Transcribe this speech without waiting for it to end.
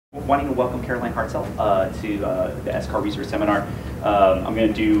Wanting to welcome Caroline Hartzell to the SCAR Research Seminar. I'm going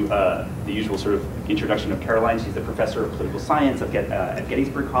to do the usual sort of introduction of Caroline. She's the professor of political science at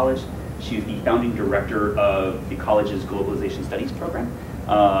Gettysburg College. She's the founding director of the college's Globalization Studies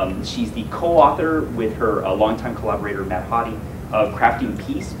program. She's the co-author with her longtime collaborator Matt Hottie of Crafting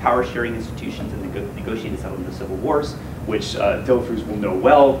Peace, Power-Sharing Institutions and Negotiated Settlement of Civil Wars, which Dilfruz will know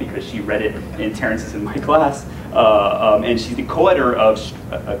well because she read it in Terrence's in my class. And she's the co-editor also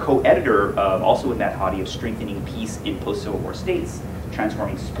with Matt Hottie, of Strengthening Peace in Post-Civil War States,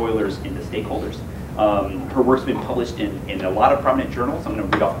 Transforming Spoilers into Stakeholders. Her work's been published in a lot of prominent journals. I'm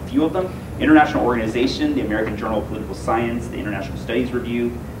going to read off a few of them. International Organization, the American Journal of Political Science, the International Studies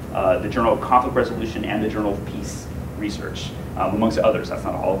Review, the Journal of Conflict Resolution, and the Journal of Peace Research, amongst others. That's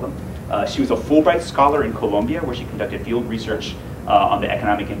not all of them. She was a Fulbright Scholar in Colombia, where she conducted field research on the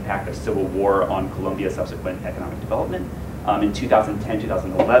economic impact of civil war on Colombia's subsequent economic development. In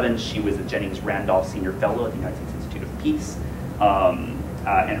 2010-2011, she was the Jennings Randolph Senior Fellow at the United States Institute of Peace.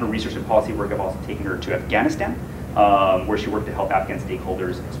 And her research and policy work have also taken her to Afghanistan, where she worked to help Afghan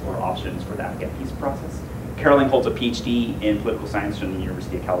stakeholders explore options for the Afghan peace process. Caroline holds a PhD in political science from the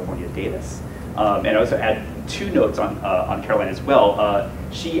University of California, Davis. And I also add two notes on Caroline as well.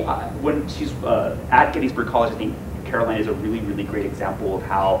 When she's at Gettysburg College, I think Caroline is a really, really great example of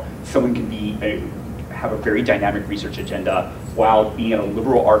how someone can have a very dynamic research agenda while being at a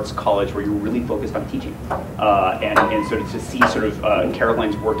liberal arts college where you're really focused on teaching. And so to see sort of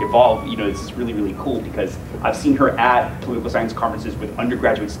Caroline's work evolve, it's really, really cool, because I've seen her at political science conferences with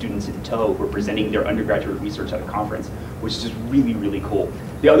undergraduate students in tow who are presenting their undergraduate research at a conference, which is just really, really cool.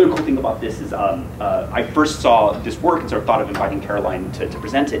 The other cool thing about this is I first saw this work and sort of thought of inviting Caroline to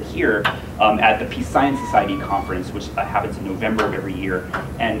present it here at the Peace Science Society conference, which happens in November of every year.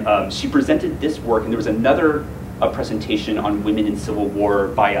 And she presented this work, and there was another presentation on women in civil war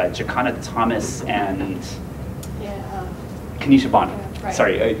by Jacana Thomas and Kenesha Bond. Yeah, right.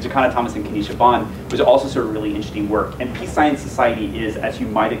 Sorry, Jacana Thomas and Kenesha Bond, which is also sort of really interesting work. And Peace Science Society is, as you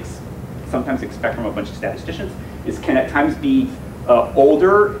might sometimes expect from a bunch of statisticians, can at times be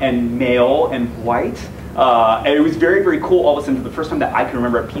older and male and white. And it was very, very cool all of a sudden. For the first time that I can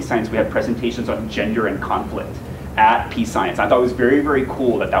remember at Peace Science, we had presentations on gender and conflict at Peace Science. I thought it was very, very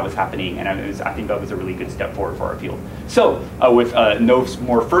cool that was happening, and I think that was a really good step forward for our field. So with no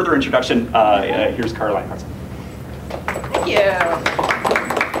more further introduction, here's Caroline Hartzell. Thank you.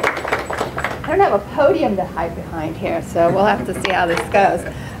 I don't have a podium to hide behind here, so we'll have to see how this goes.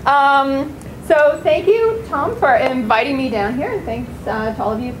 So thank you, Tom, for inviting me down here, and thanks to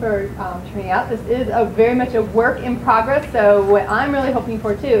all of you for turning out. This is very much a work in progress, so what I'm really hoping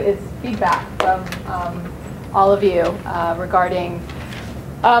for, too, is feedback from all of you regarding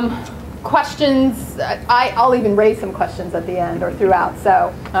questions. I'll even raise some questions at the end or throughout,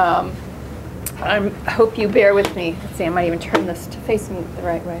 so I hope you bear with me. Let's see, I might even turn this to face me the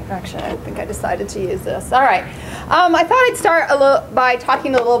right way. Actually, I think I decided to use this. All right. I thought I'd start by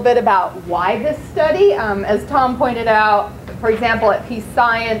talking a little bit about why this study. As Tom pointed out, for example, at Peace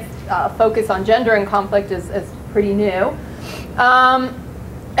Science, focus on gender and conflict is pretty new.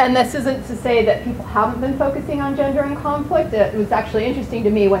 And this isn't to say that people haven't been focusing on gender and conflict. It was actually interesting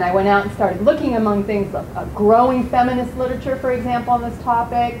to me when I went out and started looking among things, a growing feminist literature, for example, on this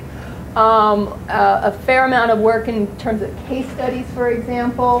topic. A fair amount of work in terms of case studies, for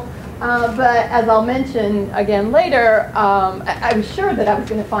example. But as I'll mention again later, I was sure that I was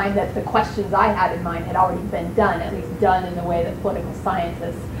going to find that the questions I had in mind had already been done, at least done in the way that political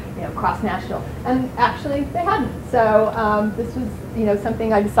scientists, cross-national. And actually, they hadn't. So this was,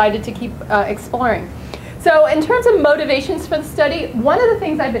 something I decided to keep exploring. So in terms of motivations for the study, one of the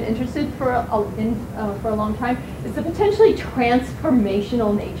things I've been interested for a long time is the potentially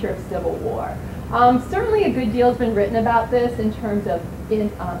transformational nature of civil war. Certainly a good deal has been written about this in terms of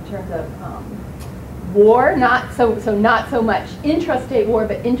war, not so much intrastate war,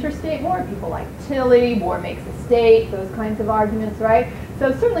 but interstate war. People like Tilly, war makes a state, those kinds of arguments, right?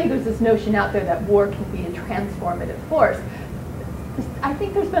 So certainly there's this notion out there that war can be a transformative force. I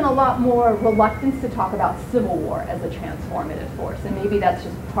think there's been a lot more reluctance to talk about civil war as a transformative force, and maybe that's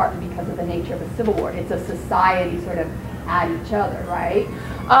just partly because of the nature of a civil war. It's a society sort of at each other, right?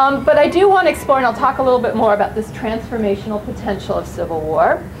 But I do want to explore, and I'll talk a little bit more about this transformational potential of civil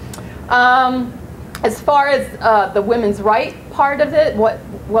war. As far as the women's right part of it,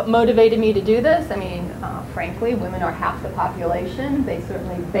 what motivated me to do this? I mean, frankly, women are half the population. They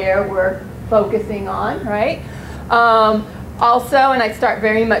certainly bear worth focusing on, right? Also, and I start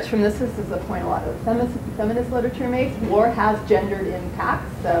very much from this is a point a lot of feminist literature makes, war has gendered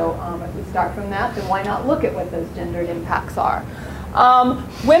impacts. So if we start from that, then why not look at what those gendered impacts are?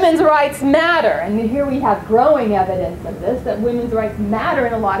 Women's rights matter, and here we have growing evidence of this, that women's rights matter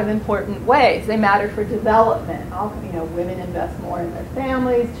in a lot of important ways. They matter for development. Women invest more in their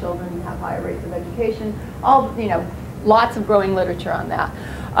families, children have higher rates of education, lots of growing literature on that.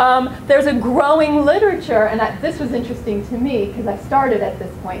 There's a growing literature, and this was interesting to me because I started at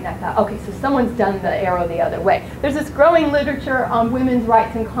this point and I thought, okay, so someone's done the arrow the other way. There's this growing literature on women's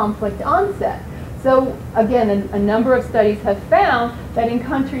rights and conflict onset. So again, a number of studies have found that in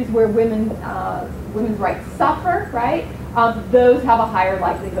countries where women's rights suffer, right, those have a higher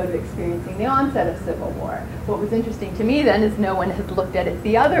likelihood of experiencing the onset of civil war. What was interesting to me then is no one has looked at it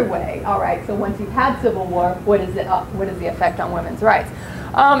the other way. All right, so once you've had civil war, what is the effect on women's rights?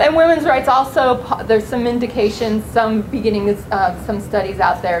 And women's rights also, there's some indications, some studies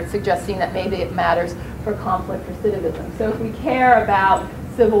out there suggesting that maybe it matters for conflict recidivism. So if we care about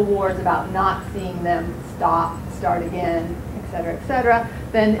civil wars, about not seeing them start again, et cetera,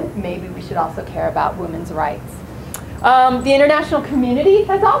 then maybe we should also care about women's rights. The international community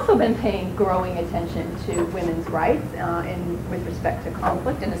has also been paying growing attention to women's rights with respect to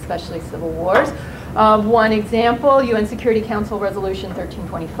conflict and especially civil wars. One example, UN Security Council Resolution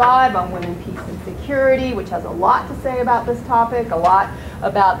 1325 on women, peace, and security, which has a lot to say about this topic, a lot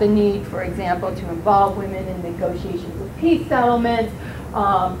about the need, for example, to involve women in negotiations of peace settlements,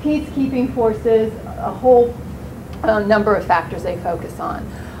 peacekeeping forces, a whole number of factors they focus on.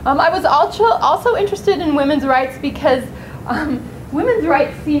 I was also interested in women's rights because women's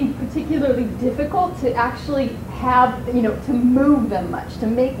rights seem particularly difficult to actually have, to move them much, to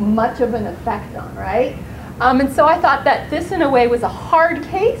make much of an effect on, right? And so I thought that this, in a way, was a hard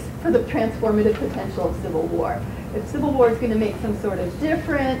case for the transformative potential of civil war. If civil war is going to make some sort of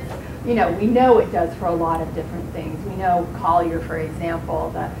difference, we know it does for a lot of different things. We know Collier, for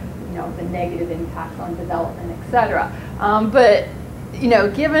example, the negative impacts on development, et cetera. But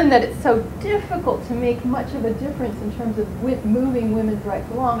given that it's so difficult to make much of a difference in terms of moving women's rights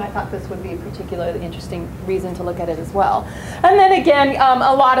along, I thought this would be a particularly interesting reason to look at it as well. And then again,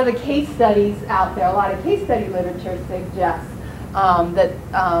 a lot of the case studies out there, a lot of case study literature suggests that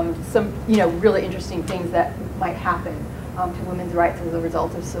some really interesting things that might happen to women's rights as a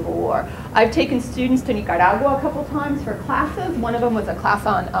result of civil war. I've taken students to Nicaragua a couple times for classes. One of them was a class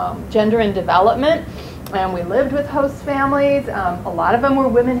on gender and development. And we lived with host families. A lot of them were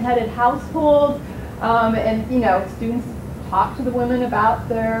women-headed households. And students talked to the women about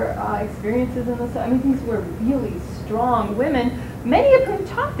their experiences in this. I mean, these were really strong women, many of whom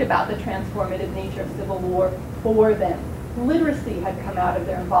talked about the transformative nature of civil war for them. Literacy had come out of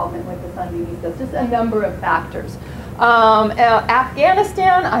their involvement with the Sandinistas, just a number of factors.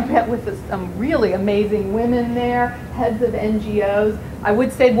 Afghanistan, I met with some really amazing women there, heads of NGOs. I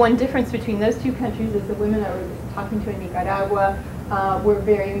would say one difference between those two countries is the women I was talking to in Nicaragua were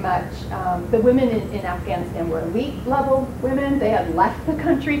very much, the women in Afghanistan were elite level women. They had left the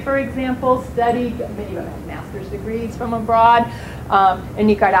country, for example, studied, many of them had master's degrees from abroad. In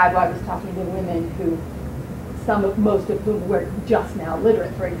Nicaragua, I was talking to women who, most of whom were just now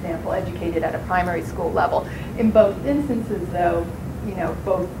literate, for example, educated at a primary school level. In both instances, though,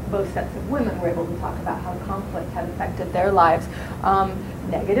 both sets of women were able to talk about how conflict had affected their lives.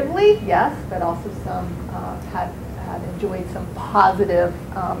 Negatively, yes, but also some had enjoyed some positive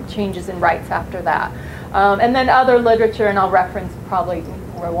changes in rights after that. And then other literature, and I'll reference probably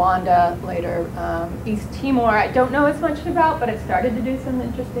Rwanda later, East Timor, I don't know as much about, but I've started to do some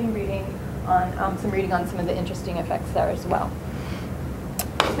interesting reading on some of the interesting effects there as well.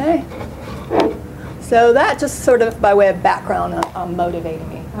 Okay. So that just sort of by way of background motivating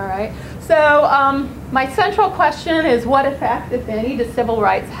me. All right. So my central question is, what effect, if any, does civil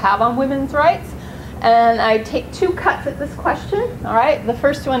rights have on women's rights? And I take two cuts at this question. All right. The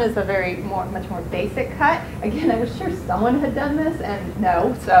first one is a much more basic cut. Again, I was sure someone had done this, and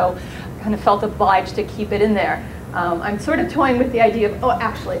no, so I kind of felt obliged to keep it in there. I'm sort of toying with the idea of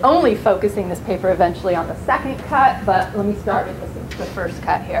actually only focusing this paper eventually on the second cut, but let me start with the first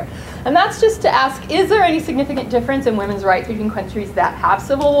cut here. And that's just to ask, is there any significant difference in women's rights between countries that have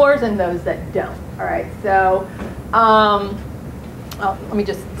civil wars and those that don't? All right, so let me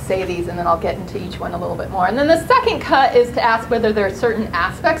just say these and then I'll get into each one a little bit more. And then the second cut is to ask whether there are certain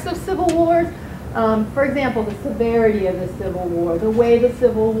aspects of civil wars. For example, the severity of the civil war, the way the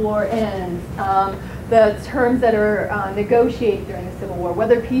civil war ends, the terms that are negotiated during the Civil War,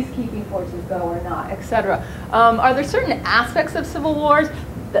 whether peacekeeping forces go or not, etc. Are there certain aspects of civil wars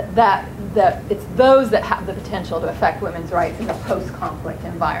that it's those that have the potential to affect women's rights in a post-conflict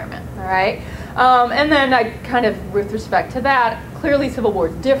environment, all right? And then I kind of, with respect to that, clearly civil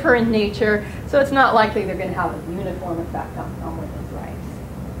wars differ in nature, so it's not likely they're going to have a uniform effect on women's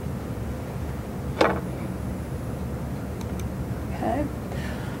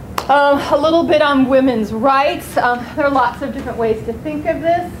A little bit on women's rights. There are lots of different ways to think of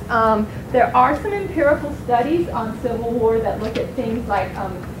this. There are some empirical studies on Civil War that look at things like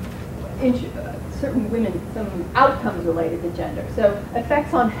certain women, some outcomes related to gender. So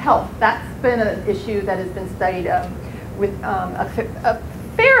effects on health, that's been an issue that has been studied with a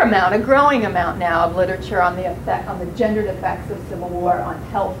fair amount, a growing amount now of literature on the gendered effects of Civil War on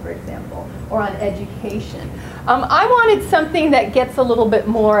health, for example, or on education. I wanted something that gets a little bit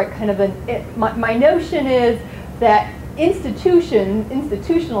more kind of my notion is that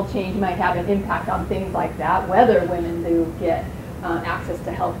institutional change might have an impact on things like that, whether women do get access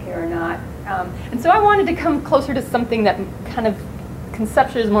to health care or not. And so I wanted to come closer to something that kind of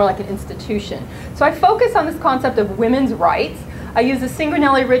conceptually is more like an institution. So I focus on this concept of women's rights. I use the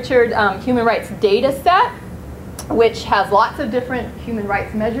Cinquernelli-Richard human rights data set, which has lots of different human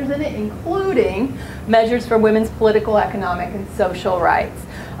rights measures in it, including measures for women's political, economic, and social rights.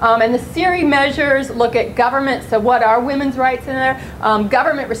 And the SERI measures look at government, so what are women's rights in there?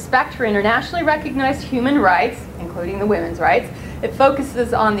 Government respect for internationally recognized human rights, including the women's rights. It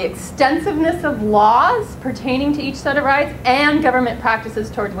focuses on the extensiveness of laws pertaining to each set of rights and government practices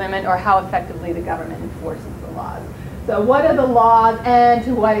towards women, or how effectively the government enforces the laws. So what are the laws, and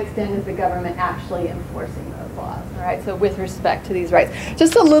to what extent is the government actually enforcing those laws? All right, so with respect to these rights.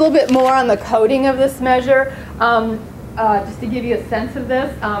 Just a little bit more on the coding of this measure. Just to give you a sense of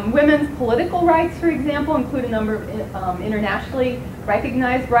this, women's political rights, for example, include a number of internationally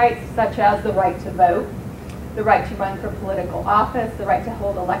recognized rights, such as the right to vote, the right to run for political office, the right to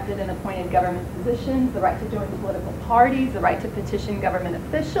hold elected and appointed government positions, the right to join political parties, the right to petition government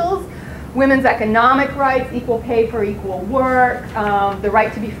officials, women's economic rights, equal pay for equal work, the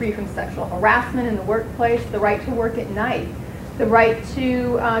right to be free from sexual harassment in the workplace, the right to work at night, the right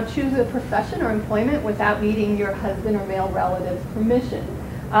to choose a profession or employment without needing your husband or male relative's permission.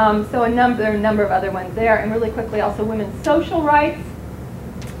 So there are a number of other ones there. And really quickly, also women's social rights,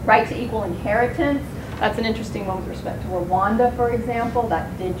 right to equal inheritance. That's an interesting one with respect to Rwanda, for example.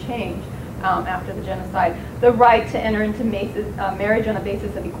 That did change after the genocide. The right to enter into marriage on a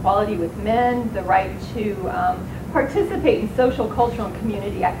basis of equality with men, the right to participate in social, cultural, and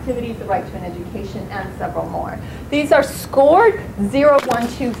community activities, the right to an education, and several more. These are scored 0, 1,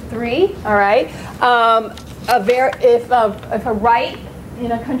 2, 3, all right? If a right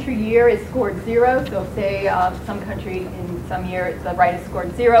in a country year is scored 0, so say some country in some year the right is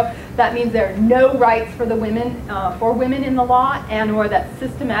scored 0, that means there are no rights for women in the law, and or that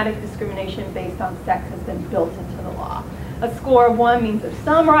systematic discrimination based on sex has been built into the law. A score of 1 means there's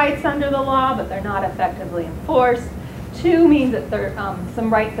some rights under the law, but they're not effectively enforced. 2 means that there are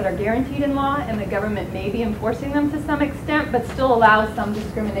some rights that are guaranteed in law, and the government may be enforcing them to some extent, but still allows some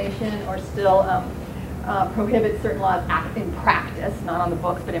discrimination or still prohibits certain laws in practice, not on the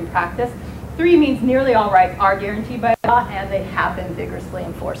books, but in practice. 3 means nearly all rights are guaranteed by law, and they have been vigorously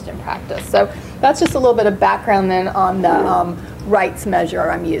enforced in practice. So that's just a little bit of background then on the rights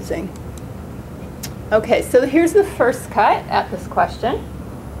measure I'm using. Okay, so here's the first cut at this question.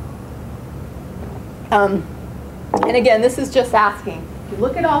 And again, this is just asking, if you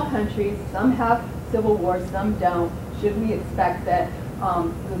look at all countries, some have civil wars, some don't. Should we expect that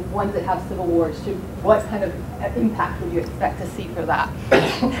the ones that have civil wars, what kind of impact would you expect to see for that?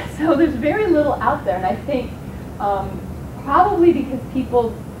 So there's very little out there, and I think probably because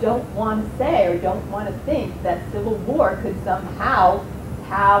people don't want to say or don't want to think that civil war could somehow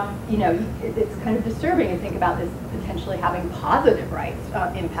have, it's kind of disturbing to think about this potentially having positive rights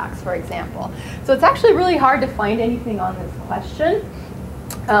impacts, for example. So it's actually really hard to find anything on this question.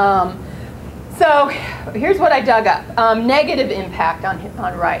 So here's what I dug up. Negative impact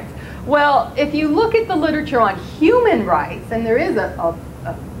on rights. Well, if you look at the literature on human rights, and there is a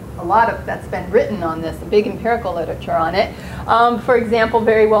lot of that's been written on this, a big empirical literature on it. For example,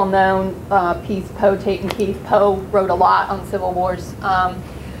 very well known Tate and Keith Poe wrote a lot on civil wars, on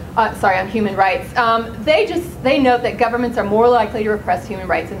human rights. They note that governments are more likely to repress human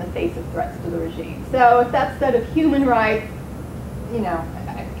rights in the face of threats to the regime. So if that's said of human rights,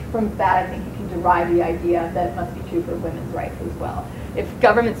 from that I think you can derive the idea that it must be true for women's rights as well. If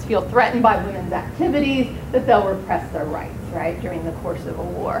governments feel threatened by women's activities, that they'll repress their rights, right, during the course of a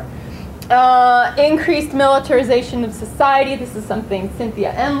war. Increased militarization of society. This is something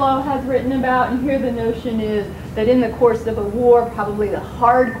Cynthia Enloe has written about, and here the notion is that in the course of a war, probably the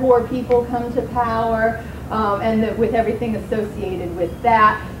hardcore people come to power, and that with everything associated with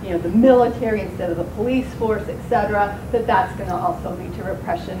that, the military instead of the police force, etc., that's going to also lead to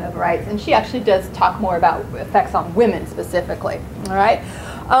repression of rights. And she actually does talk more about effects on women specifically. All right.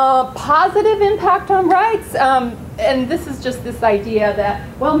 Positive impact on rights, and this is just this idea that,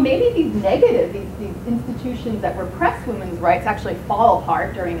 well, maybe these negative, these institutions that repress women's rights actually fall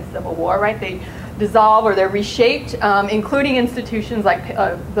apart during a civil war, right? They dissolve or they're reshaped, including institutions like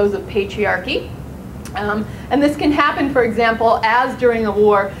those of patriarchy. And this can happen, for example, as during a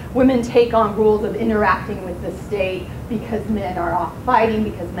war, women take on rules of interacting with the state because men are off fighting,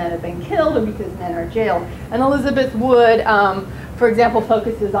 because men have been killed, or because men are jailed. And Elizabeth Wood, for example,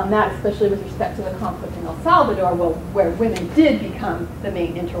 focuses on that, especially with respect to the conflict in El Salvador, where women did become the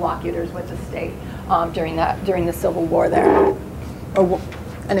main interlocutors with the state during the Civil War there, or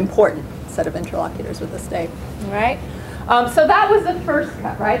an important set of interlocutors with the state, right? So that was the first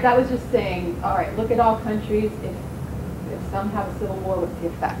cut, right? That was just saying, all right, look at all countries. If some have a civil war, what's the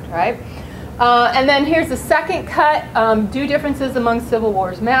effect, right? And then here's the second cut. Do differences among civil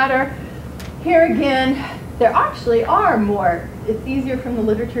wars matter? Here again, there actually are more. It's easier from the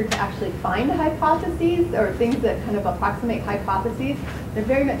literature to actually find hypotheses or things that kind of approximate hypotheses. They're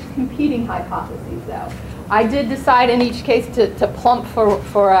very much competing hypotheses, though. I did decide in each case to plump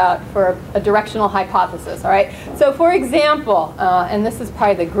for a directional hypothesis, all right? So for example, and this is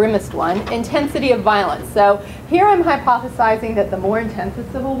probably the grimmest one, intensity of violence. So here I'm hypothesizing that the more intense the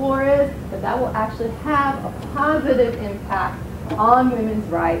Civil War is, that will actually have a positive impact on women's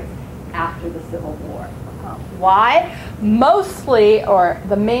rights after the Civil War. Why? Mostly, or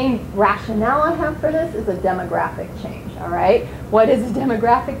the main rationale I have for this is a demographic change, all right? What is a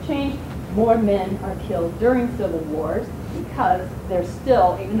demographic change? More men are killed during civil wars because they're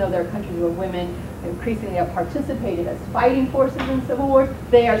still, even though there are countries where women increasingly have participated as fighting forces in civil wars,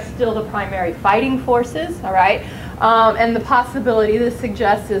 they are still the primary fighting forces, all right? And the possibility this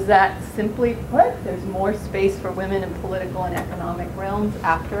suggests is that, simply put, there's more space for women in political and economic realms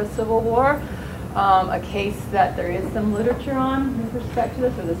after a civil war. A case that there is some literature on with respect to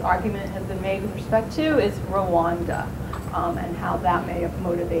this, or this argument has been made with respect to, is Rwanda. And how that may have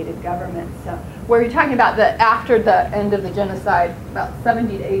motivated governments. So, where you're talking about that after the end of the genocide, about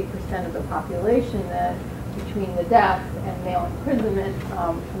 70 to 80% of the population then, between the deaths and male imprisonment,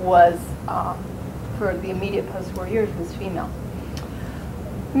 was, for the immediate post-war years, was female.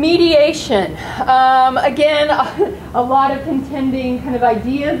 Mediation. Again, a lot of contending kind of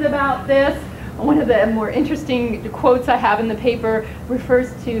ideas about this. One of the more interesting quotes I have in the paper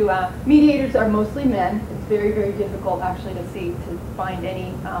refers to mediators are mostly men. It's very, very difficult actually to find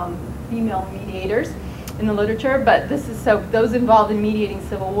any female mediators in the literature, but this is so those involved in mediating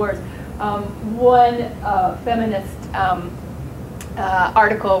civil wars. One feminist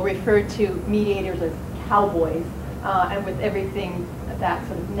article referred to mediators as cowboys, and with everything that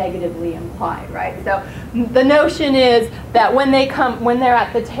sort of negatively implied, right? So the notion is that when they're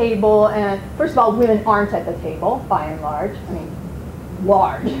at the table, and first of all, women aren't at the table by and large. I mean,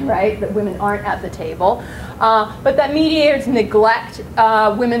 large, right? That women aren't at the table, but that mediators neglect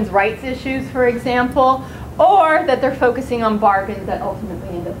women's rights issues, for example, or that they're focusing on bargains that ultimately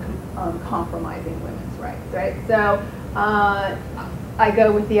end up compromising women's rights, right? So I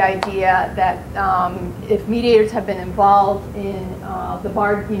go with the idea that if mediators have been involved in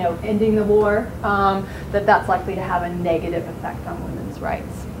ending the war, that's likely to have a negative effect on women's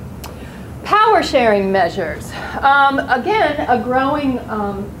rights. Power sharing measures. Again, a growing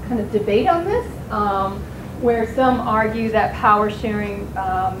kind of debate on this, where some argue that power sharing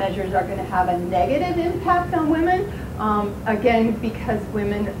measures are going to have a negative impact on women. Again, because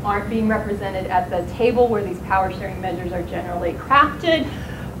women aren't being represented at the table where these power sharing measures are generally crafted.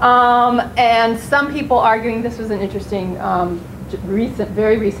 And some people arguing, this was an interesting,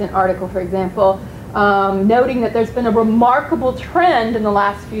 very recent article, for example, noting that there's been a remarkable trend in the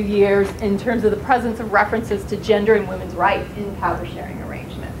last few years in terms of the presence of references to gender and women's rights in power sharing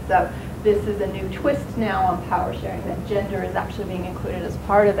arrangements. So this is a new twist now on power sharing, that gender is actually being included as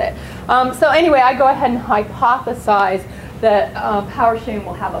part of it. So anyway, I go ahead and hypothesize that power sharing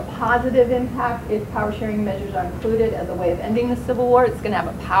will have a positive impact if power sharing measures are included as a way of ending the Civil War. It's going to have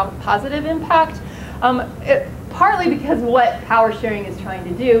a positive impact, partly because what power sharing is trying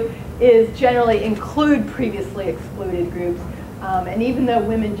to do is generally include previously excluded groups. And even though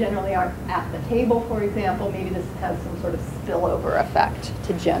women generally aren't at the table, for example, maybe this has some sort of spillover effect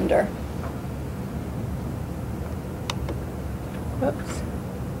to gender. Oops.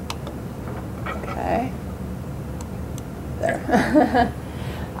 Okay. There.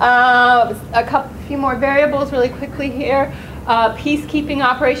 Few more variables really quickly here. Peacekeeping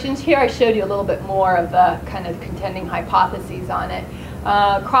operations here, I showed you a little bit more of the kind of contending hypotheses on it.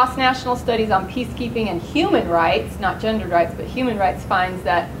 Cross-national studies on peacekeeping and human rights, not gender rights, but human rights, finds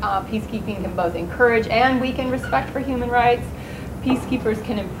that peacekeeping can both encourage and weaken respect for human rights. peacekeepers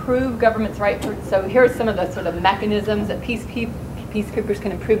can improve government's right. So here are some of the sort of mechanisms that peacekeepers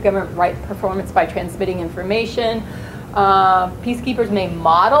can improve government right performance by transmitting information. Peacekeepers may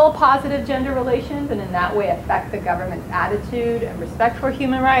model positive gender relations and in that way affect the government's attitude and respect for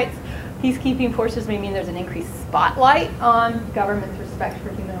human rights. Peacekeeping forces may mean there's an increased spotlight on government's respect for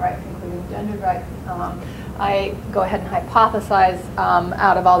human rights, including gender rights. I go ahead and hypothesize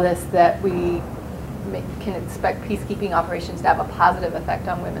out of all this that we can expect peacekeeping operations to have a positive effect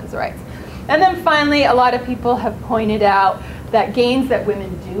on women's rights. And then finally, a lot of people have pointed out that gains that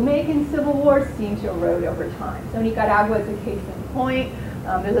women do make in civil wars seem to erode over time. So Nicaragua is a case in point.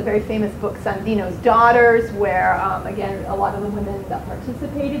 There's a very famous book, Sandino's Daughters, where, again, a lot of the women that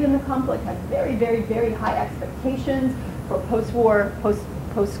participated in the conflict had very, very, very high expectations for post-war,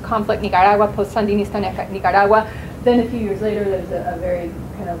 post-conflict Nicaragua, post-Sandinista Nicaragua. Then a few years later, there's a very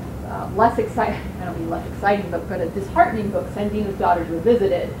kind of less exciting, I don't mean less exciting, but a disheartening book, Sandino's Daughters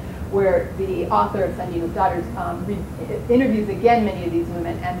Revisited, where the author of Sandino's Daughters interviews again many of these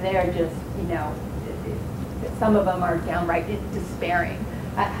women, and they're just, you know, some of them are downright despairing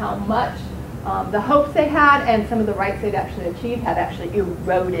at how much the hopes they had and some of the rights they'd actually achieved had actually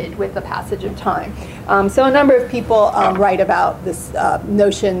eroded with the passage of time. So a number of people write about this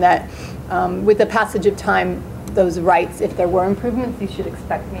notion that with the passage of time, those rights, if there were improvements, you should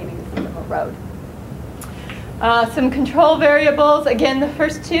expect maybe to see them erode. Some control variables, again, the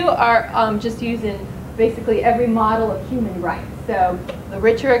first two are just using basically every model of human rights. So the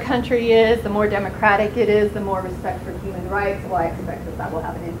richer a country is, the more democratic it is, the more respect for human rights. Well, I expect that that will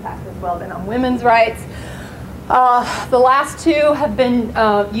have an impact as well then on women's rights. The last two have been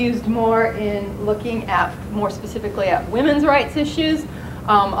used more in looking at, more specifically at women's rights issues,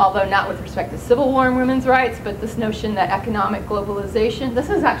 although not with respect to civil war and women's rights, but this notion that economic globalization, this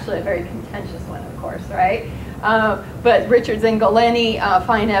is actually a very contentious one, of course, right? But Richards and Galeni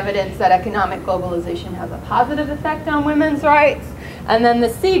find evidence that economic globalization has a positive effect on women's rights. And then the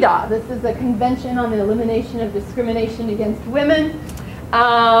CEDAW, this is the Convention on the Elimination of Discrimination Against Women.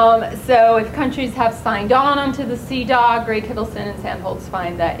 So if countries have signed on to the CEDAW, Gray, Kittleson, and Sandholz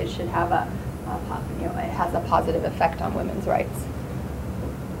find that it should have it has a positive effect on women's rights.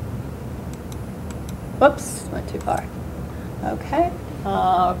 Whoops, went too far. Okay,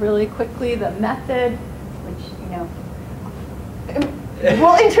 really quickly, the method, which, you know,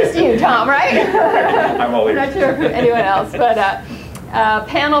 will interest you, Tom, right? I'm all ears. Not sure if anyone else, but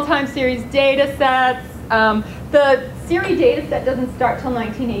panel time series data sets. The series data set doesn't start till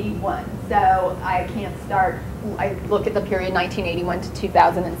 1981, so I can't start, I look at the period 1981 to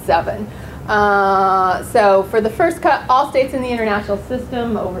 2007. So for the first cut, all states in the international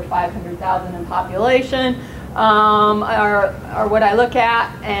system, over 500,000 in population, are what I look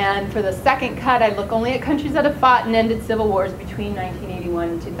at. And for the second cut, I look only at countries that have fought and ended civil wars between 1981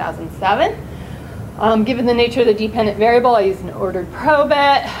 and 2007. Given the nature of the dependent variable, I use an ordered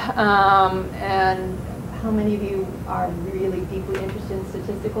probit. And how many of you are really deeply interested in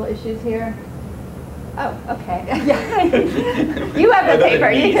statistical issues here? Oh, okay. Yeah, you have the paper.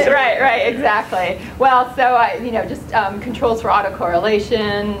 Right, exactly. Well, so you know, just controls for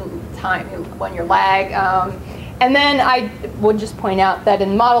autocorrelation, time, 1 year lag, and then I would just point out that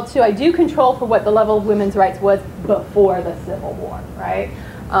in Model 2, I do control for what the level of women's rights was before the Civil War. Right.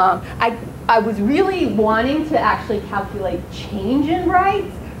 I was really wanting to actually calculate change in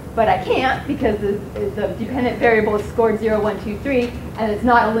rights, but I can't because the dependent variable is scored 0, 1, 2, 3, and it's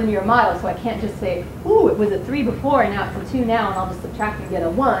not a linear model, so I can't just say, ooh, it was a 3 before and now it's a 2 now, and I'll just subtract and get a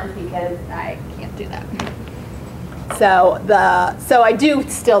 1 because I can't do that. So I do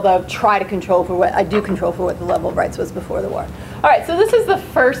still though try to control for what the level of rights was before the war. All right, so this is the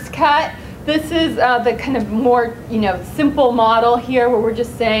first cut. This is the kind of more, you know, simple model here where we're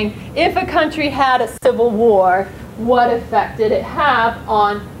just saying if a country had a civil war, what effect did it have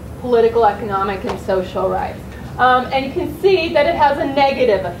on political, economic, and social rights? And you can see that it has a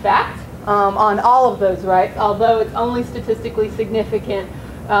negative effect on all of those rights, although it's only statistically significant,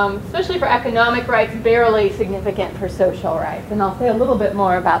 especially for economic rights, barely significant for social rights. And I'll say a little bit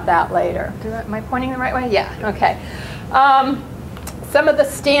more about that later. Am I pointing the right way? Yeah, okay. Some of the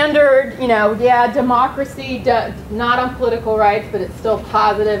standard, you know, yeah, democracy, not on political rights, but it's still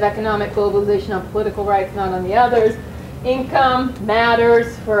positive. Economic globalization on political rights, not on the others. Income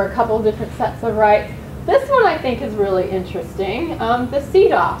matters for a couple different sets of rights. This one I think is really interesting, the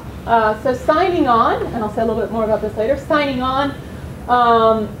CEDAW. So signing on, and I'll say a little bit more about this later, signing on,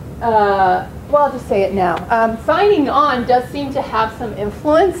 well, I'll just say it now. Signing on does seem to have some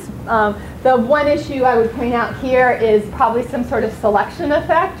influence, The one issue I would point out here is probably some sort of selection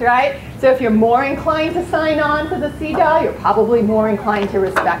effect, right? So if you're more inclined to sign on to the CEDAW, you're probably more inclined to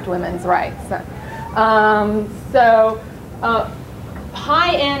respect women's rights.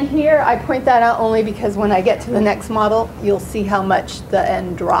 High N here, I point that out only because when I get to the next model, you'll see how much the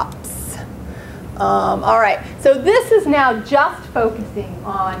N drops. All right, so this is now just focusing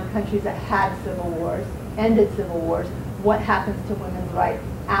on countries that had civil wars, ended civil wars, what happens to women's rights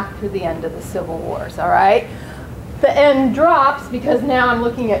after the end of the civil wars, all right? The N drops because now I'm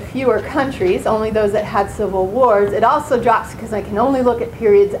looking at fewer countries, only those that had civil wars. It also drops because I can only look at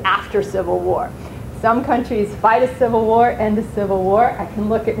periods after civil war. Some countries fight a civil war, end a civil war. I can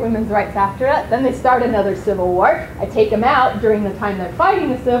look at women's rights after it. Then they start another civil war. I take them out during the time they're fighting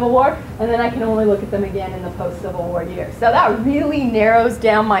the civil war, and then I can only look at them again in the post-civil war years. So that really narrows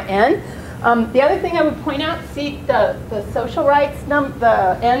down my N. The other thing I would point out, see the social rights,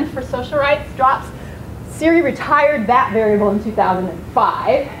 the N for social rights drops. Siri retired that variable in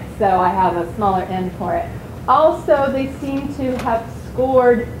 2005, so I have a smaller N for it. Also, they seem to have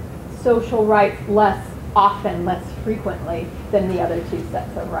scored social rights less often, less frequently than the other two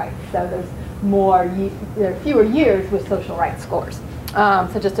sets of rights. So there are fewer years with social rights scores.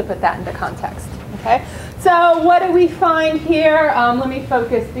 So just to put that into context. Okay. So what do we find here? Let me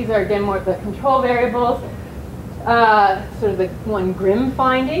focus. These are again more of the control variables. Sort of the one grim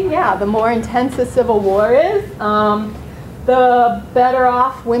finding. Yeah, the more intense a civil war is, the better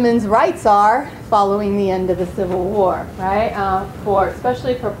off women's rights are following the end of the Civil War, right?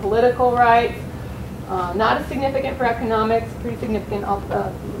 Especially for political rights, not as significant for economics, pretty significant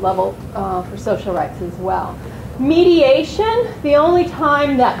level for social rights as well. Mediation, the only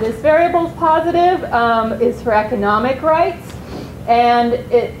time that this variable is positive is for economic rights,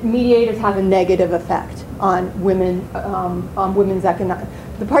 and mediators have a negative effect on women's economic.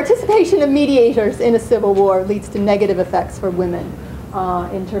 The participation of mediators in a civil war leads to negative effects for women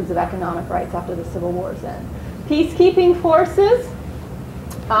in terms of economic rights after the Civil War's end. Peacekeeping forces,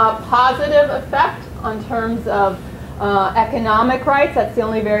 positive effect on terms of economic rights. That's the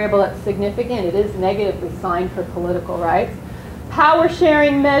only variable that's significant. It is negatively signed for political rights. Power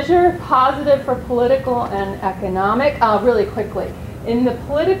sharing measure, positive for political and economic. Really quickly, in the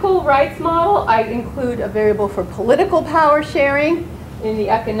political rights model, I include a variable for political power sharing. In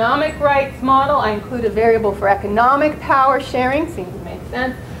the economic rights model, I include a variable for economic power sharing. Seems to make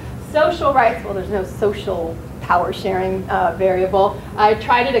sense. Social rights, well, there's no social power sharing variable. I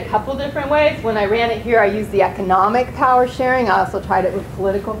tried it a couple different ways. When I ran it here, I used the economic power sharing. I also tried it with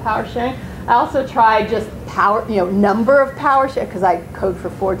political power sharing. I also tried just power, number of power sharing, because I code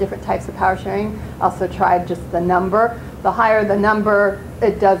for 4 different types of power sharing. I also tried just the number. The higher the number,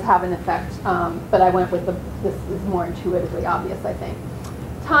 it does have an effect, but I went with this is more intuitively obvious, I think.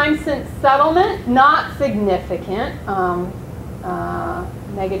 Time since settlement, not significant,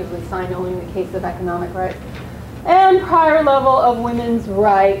 negatively signed only in the case of economic rights. And prior level of women's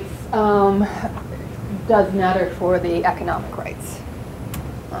rights does matter for the economic rights.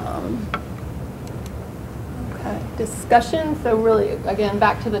 Okay, discussion. So really, again,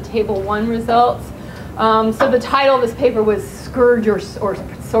 back to the Table 1 results. So the title of this paper was Scourge or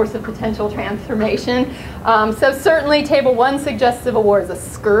Source of Potential Transformation. So certainly Table 1 suggests civil war is a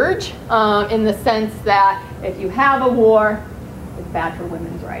scourge in the sense that if you have a war, it's bad for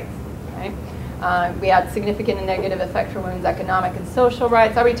women's rights. Okay? We had significant and negative effect for women's economic and social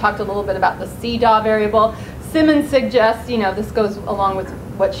rights. I already talked a little bit about the CEDAW variable. Simmons suggests, this goes along with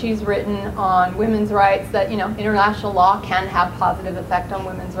what she's written on women's rights, that international law can have positive effect on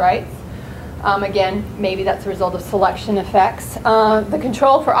women's rights. Again, maybe that's a result of selection effects. The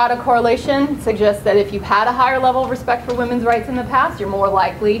control for autocorrelation suggests that if you've had a higher level of respect for women's rights in the past, you're more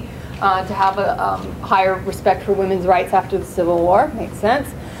likely to have a higher respect for women's rights after the Civil War. Makes sense.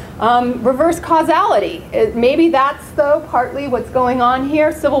 Reverse causality. Maybe that's, though, partly what's going on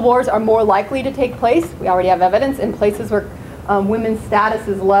here. Civil wars are more likely to take place. We already have evidence in places where women's status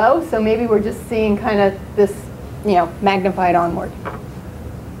is low. So maybe we're just seeing kind of this, magnified onward.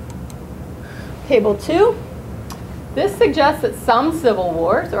 Table 2. This suggests that some civil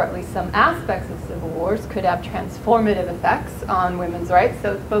wars, or at least some aspects of civil wars, could have transformative effects on women's rights.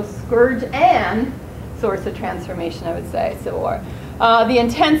 So it's both scourge and source of transformation, I would say, civil war. The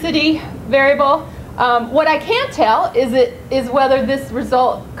intensity variable. What I can't tell is whether this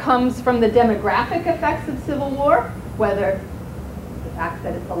result comes from the demographic effects of civil war, whether the fact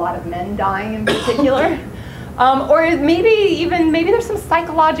that it's a lot of men dying in particular, Or maybe there's some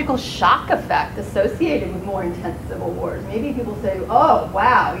psychological shock effect associated with more intense civil wars. Maybe people say, oh,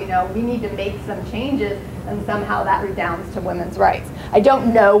 wow, we need to make some changes, and somehow that redounds to women's rights. I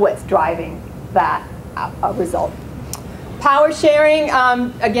don't know what's driving that result. Power sharing,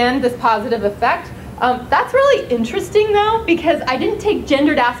 again, this positive effect. That's really interesting, though, because I didn't take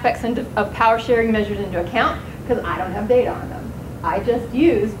gendered aspects of power sharing measures into account, because I don't have data on them. I just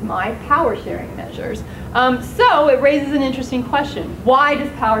used my power sharing measures. So it raises an interesting question. Why does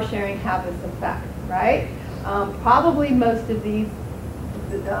power sharing have this effect, right? Probably most of these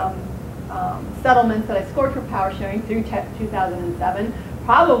settlements that I scored for power sharing through 2007,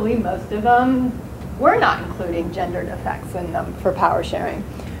 probably most of them were not including gendered effects in them for power sharing.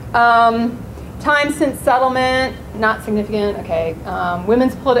 Time since settlement, not significant. Okay,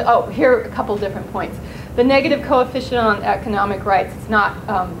 women's political, oh, here are a couple different points. The negative coefficient on economic rights, it's not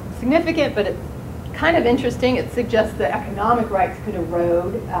significant, but it's kind of interesting. It suggests that economic rights could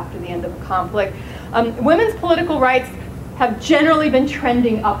erode after the end of a conflict. Women's political rights have generally been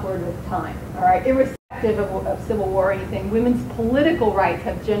trending upward with time, all right? Irrespective of civil war or anything, women's political rights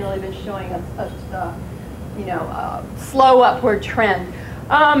have generally been showing a slow upward trend.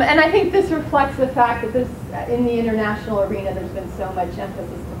 And I think this reflects the fact that in the international arena, there's been so much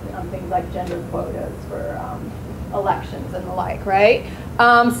emphasis on things like gender quotas for elections and the like, right?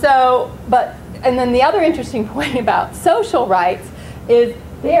 And then the other interesting point about social rights is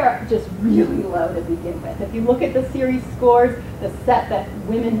they're just really low to begin with. If you look at the series scores, the set that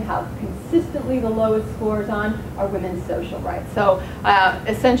women have consistently the lowest scores on are women's social rights. So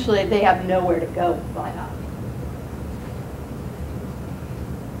essentially, they have nowhere to go but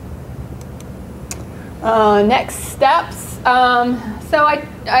up. Next steps. So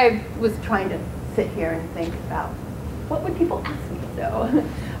I was trying to sit here and think about what would people ask me. So,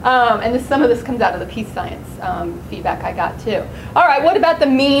 and some of this comes out of the peace science feedback I got too. All right, what about the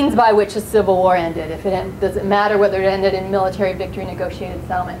means by which a civil war ended? Does it matter whether it ended in military victory, negotiated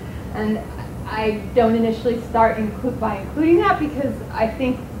settlement? And I don't initially start by including that, because I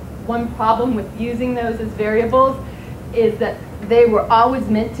think one problem with using those as variables is that they were always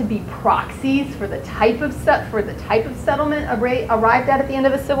meant to be proxies for the type of settlement arrived at the end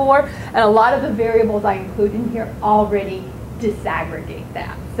of a civil war, and a lot of the variables I include in here already disaggregate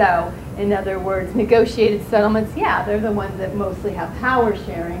that. So, in other words, negotiated settlements, yeah, they're the ones that mostly have power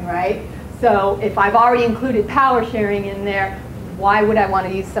sharing, right? So, if I've already included power sharing in there, why would I want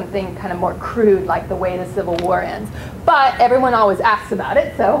to use something kind of more crude like the way the Civil War ends? But everyone always asks about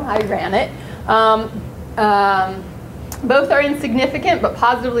it, so I ran it. Both are insignificant but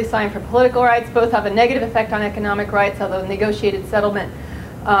positively signed for political rights. Both have a negative effect on economic rights, although negotiated settlement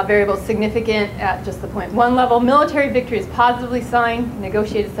variable is significant at just the 0.1 level. Military victory is positively signed,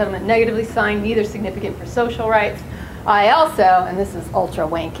 negotiated settlement negatively signed, neither significant for social rights. I also, and this is ultra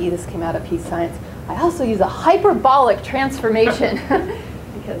wanky, this came out of Peace Science, I also use a hyperbolic transformation,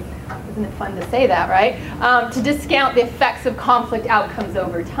 because isn't it fun to say that, right? To discount the effects of conflict outcomes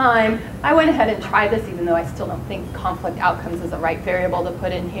over time. I went ahead and tried this, even though I still don't think conflict outcomes is the right variable to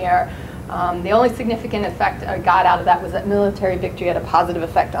put in here. The only significant effect I got out of that was that military victory had a positive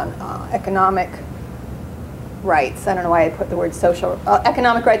effect on economic rights. I don't know why I put the word social,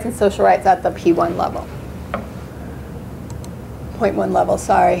 economic rights and social rights at the P1 level. 0.1 level,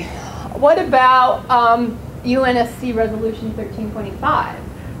 sorry. What about UNSC Resolution 1325?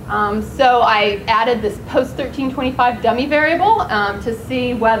 So I added this post-1325 dummy variable to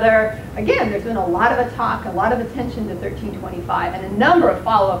see whether, again, there's been a lot of talk, a lot of attention to 1325, and a number of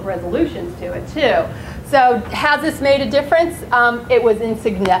follow-up resolutions to it, too. So has this made a difference? It was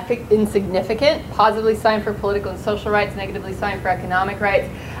insignificant, positively signed for political and social rights, negatively signed for economic rights.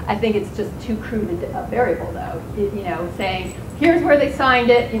 I think it's just too crude a variable, though. Saying, here's where they signed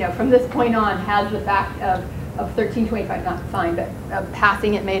it, from this point on, has the fact of 1325 not signed, but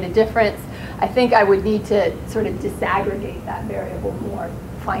passing it made a difference. I think I would need to sort of disaggregate that variable more,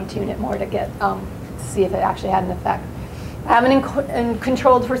 fine-tune it more to get to see if it actually had an effect. I haven't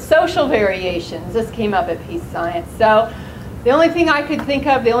controlled for social variations. This came up at Peace Science. So the only thing I could think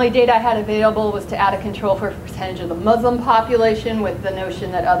of, the only data I had available was to add a control for a percentage of the Muslim population, with the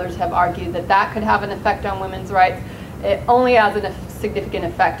notion that others have argued that that could have an effect on women's rights. It only has a significant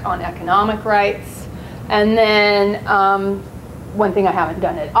effect on economic rights. And then one thing I haven't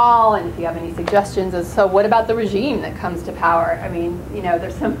done at all, and if you have any suggestions, is so what about the regime that comes to power? I mean,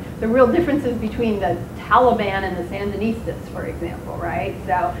 there's the real differences between the Taliban and the Sandinistas, for example, right?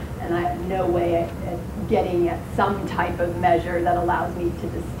 So, and I have no way at getting at some type of measure that allows me to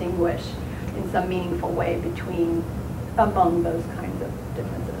distinguish in some meaningful way among those kinds of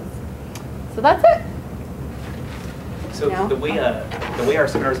differences. So that's it. So the way our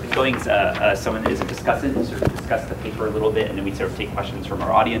seminar has been going is someone is a discussant who sort of discuss the paper a little bit, and then we sort of take questions from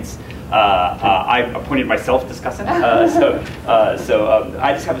our audience. I've appointed myself discussant, so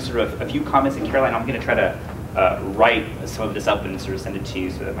I just have a few comments. And Caroline, I'm going to try to write some of this up and sort of send it to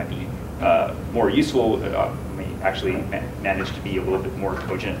you, so that might be more useful. May actually manage to be a little bit more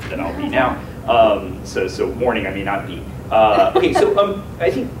cogent than I'll be now. So warning, I may not be. Okay, so I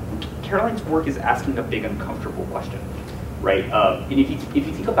think Caroline's work is asking a big uncomfortable question, right? And if you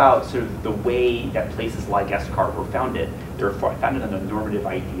think about sort of the way that places like ESCAR were founded, they were founded on the normative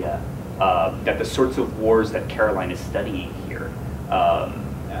idea that the sorts of wars that Caroline is studying here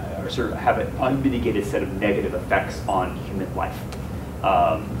sort of have an unmitigated set of negative effects on human life.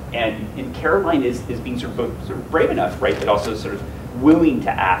 And Caroline is being sort of brave enough, right, but also sort of willing to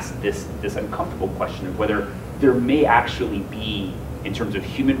ask this uncomfortable question of whether there may actually be, in terms of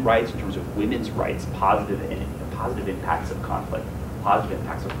human rights, in terms of women's rights, positive impacts of conflict, positive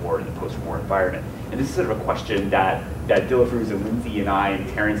impacts of war in the post-war environment. And this is sort of a question that Dilafruz and Lindsay and I and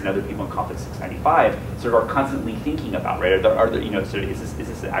Terrence and other people in Conflict 695 sort of are constantly thinking about, right? Are there, sort of, is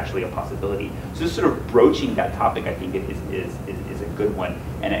this actually a possibility? So just sort of broaching that topic, I think, is a good one.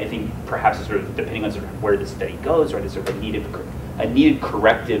 And I think perhaps sort of depending on sort of where the study goes, right, is sort of a needed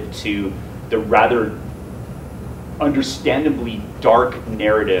corrective to the rather understandably dark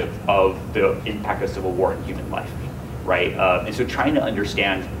narrative of the impact of civil war in human life, right? And so trying to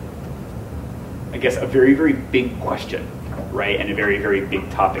understand, I guess, a very, very big question, right? And a very, very big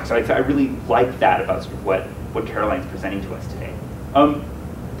topic. So I really like that about sort of what Caroline's presenting to us today.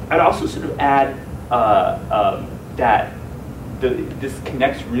 I'd also sort of add that this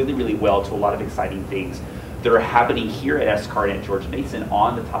connects really, really well to a lot of exciting things that are happening here at ESCAR and at George Mason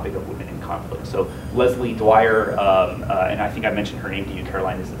on the topic of women in conflict. So Leslie Dwyer, and I think I mentioned her name to you,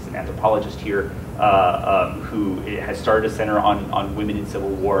 Caroline, is an anthropologist here who has started a center on women in civil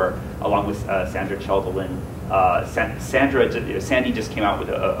war, along with Sandra Cheldelin. Sandy just came out with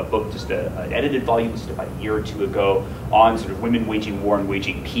a book, just an edited volume just about a year or two ago on sort of women waging war and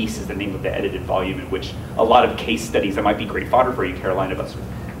waging peace is the name of the edited volume, in which a lot of case studies that might be great fodder for you, Caroline, about sort of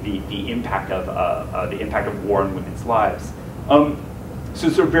the impact of war in women's lives.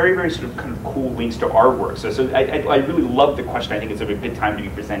 So very, very sort of kind of cool links to our work. So I really love the question. I think it's a good time to be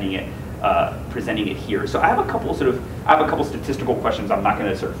presenting it here. So I have a couple statistical questions. I'm not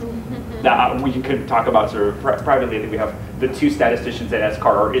going to sort of that we can talk about sort of privately. I think we have the two statisticians at ESCAR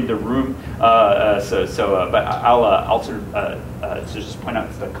are in the room. But I'll sort of just point out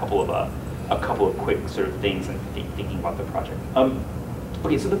just a couple of quick sort of things and thinking about the project.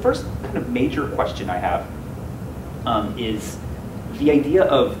 Okay, so the first kind of major question I have is the idea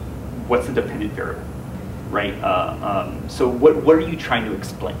of what's the dependent variable, right? So what are you trying to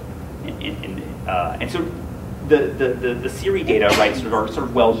explain? And so the SERI data, right, are sort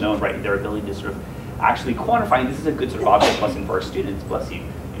of well known, right? Their ability to sort of actually quantify, and this is a good sort of object lesson for our students, bless you.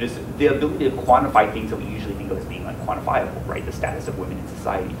 It is the ability to quantify things that we usually think of as being unquantifiable, right? The status of women in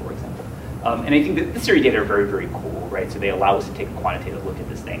society, for example. And I think that the SERI data are very, very cool, right? So they allow us to take a quantitative look at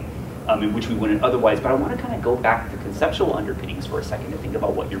this thing, in which we wouldn't otherwise. But I want to kind of go back to conceptual underpinnings for a second to think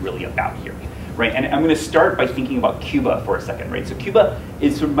about what you're really about here, right? And I'm going to start by thinking about Cuba for a second, right? So Cuba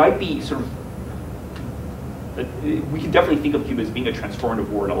might be sort of, we can definitely think of Cuba as being a transformative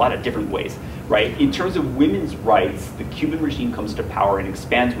war in a lot of different ways, right? In terms of women's rights, the Cuban regime comes to power and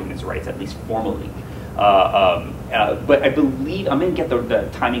expands women's rights, at least formally. But I believe, I'm going to get the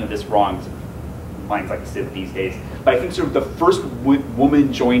timing of this wrong, mine's like a sieve these days, but I think sort of the first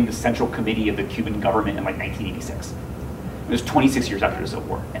woman joined the Central Committee of the Cuban government in like 1986. It was 26 years after the Civil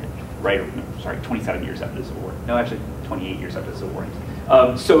War ended, right? Or, no, sorry, 27 years after the Civil War. No, actually 28 years after the Civil War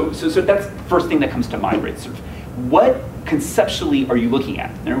ended. So that's the first thing that comes to mind, right? Sort of, what conceptually are you looking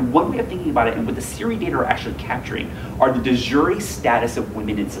at? And one way of thinking about it, and what the SERI data are actually capturing, are the de jure status of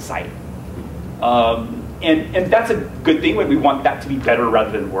women in society. And that's a good thing. We want that to be better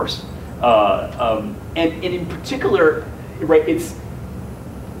rather than worse. And in particular, right, it's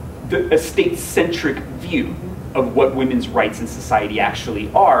a state-centric view of what women's rights in society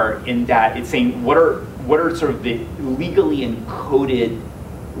actually are, in that it's saying what are sort of the legally encoded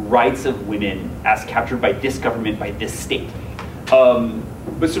rights of women as captured by this government, by this state.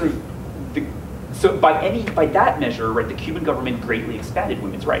 But sort of, so by that measure, right, the Cuban government greatly expanded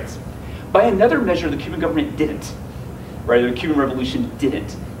women's rights. By another measure, the Cuban government didn't, right? The Cuban Revolution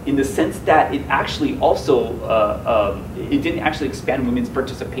didn't, in the sense that it actually also, it didn't actually expand women's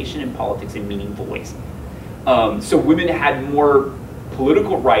participation in politics in meaningful ways. So women had more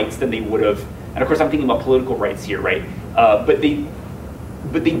political rights than they would have, and of course I'm thinking about political rights here, right? But they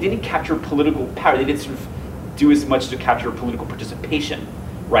didn't capture political power. They did sort of do as much to capture political participation,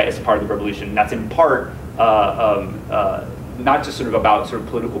 right, as part of the revolution. And that's in part not just sort of about sort of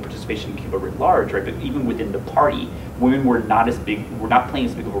political participation in Cuba writ large, right, but even within the party, women were not playing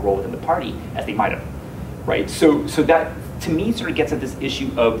as big of a role within the party as they might have, right? So that, to me, sort of gets at this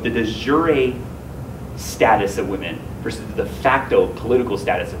issue of the de jure status of women versus the de facto political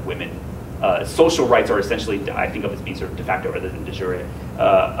status of women. Social rights are essentially, I think of as being sort of de facto rather than de jure,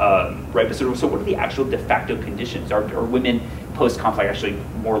 right? But so what are the actual de facto conditions? Are women post-conflict actually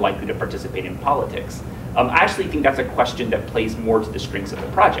more likely to participate in politics? I actually think that's a question that plays more to the strengths of the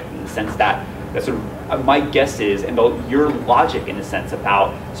project, in the sense that sort of my guess is, and your logic in a sense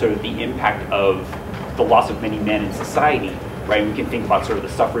about sort of the impact of the loss of many men in society, right? We can think about sort of the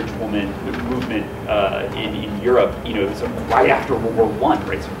suffrage woman movement in Europe, you know, sort of right after World War I,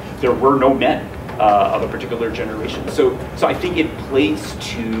 right? So there were no men of a particular generation. So I think it plays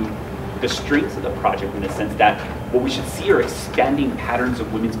to the strengths of the project in the sense that what we should see are expanding patterns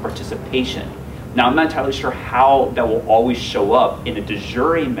of women's participation. Now, I'm not entirely sure how that will always show up in a de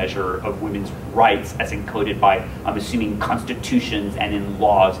jure measure of women's rights as encoded by, I'm assuming, constitutions and in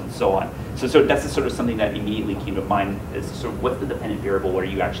laws and so on. So that's sort of something that immediately came to mind is sort of what's the dependent variable? What are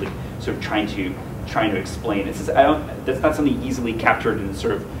you actually sort of trying to explain? That's not something easily captured in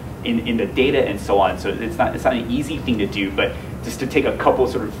sort of in the data and so on. So it's not an easy thing to do, but just to take a couple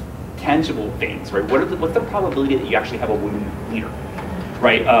sort of tangible things, right? What's the probability that you actually have a woman leader?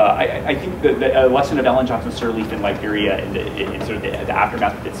 Right, I think the election of Ellen Johnson Sirleaf in Liberia in sort of the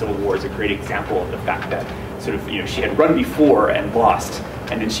aftermath of the Civil War is a great example of the fact that sort of, you know, she had run before and lost,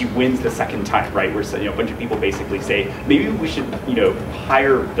 and then she wins the second time, right? Where, you know, a bunch of people basically say maybe we should, you know,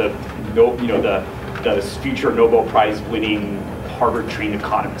 hire the future Nobel Prize winning Harvard trained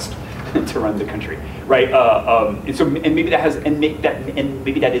economist to run the country, right? And maybe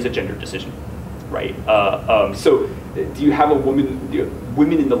that is a gender decision, right? So do you have a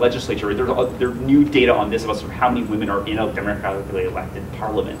women in the legislature? Right? There's new data on this about sort of how many women are in democratically elected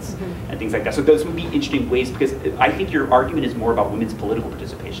parliaments and things like that. So those would be interesting ways, because I think your argument is more about women's political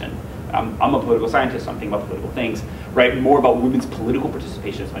participation. I'm a political scientist, so I'm thinking about political things, right? More about women's political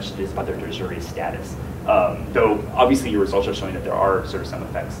participation as much as it is about their de jure status. Though obviously your results are showing that there are sort of some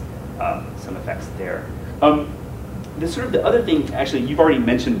effects there. The other thing, actually, you've already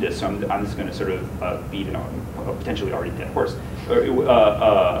mentioned this, so I'm just going to sort of beat it on a potentially already dead horse,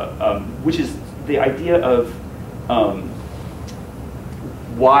 which is the idea of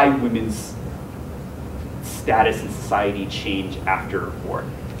why women's status in society change after war.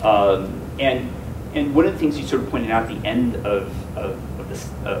 And one of the things you sort of pointed out at the end of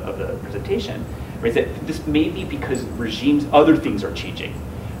the presentation, right, is that this may be because other things are changing.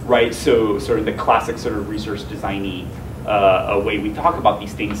 Right, so sort of the classic sort of research designy way we talk about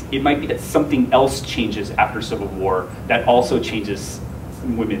these things, it might be that something else changes after Civil War that also changes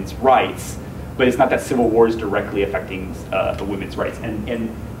women's rights, but it's not that Civil War is directly affecting the women's rights.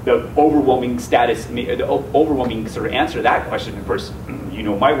 And the overwhelming sort of answer to that question, of course, you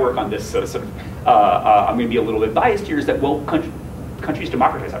know, my work on this sort of, I'm going to be a little bit biased here, is that, well, countries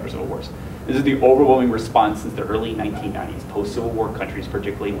democratize after Civil Wars. This is the overwhelming response since the early 1990s. Post-Civil War countries,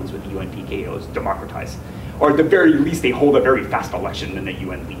 particularly ones with UN PKOs, democratize. Or at the very least, they hold a very fast election and the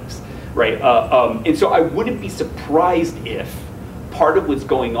UN leaves, right? And so I wouldn't be surprised if part of what's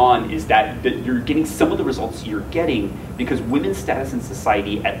going on is that you're getting some of the results you're getting because women's status in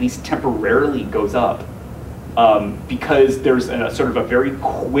society, at least temporarily, goes up because there's sort of a very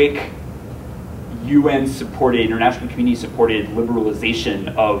quick UN-supported, international community-supported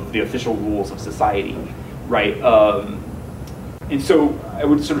liberalization of the official rules of society, right? And so I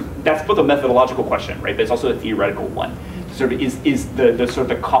would sort of, that's both a methodological question, right? But it's also a theoretical one. Sort of is the sort of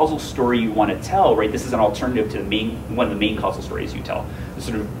the causal story you want to tell, right? This is an alternative to one of the main causal stories you tell,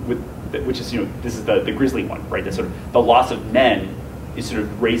 sort of which is, you know, this is the grisly one, right? The sort of the loss of men is sort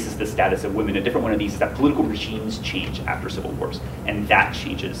of raises the status of women. A different one of these is that political regimes change after civil wars, and that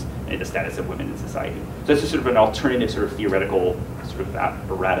changes the status of women in society. So this is sort of an alternative sort of theoretical sort of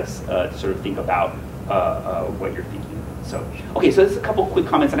apparatus to sort of think about what you're thinking. So, okay, so there's a couple quick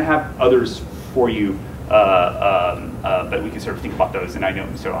comments, and I have others for you, but we can sort of think about those, and I know,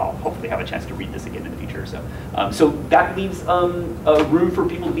 so I'll hopefully have a chance to read this again in the future. So that leaves room for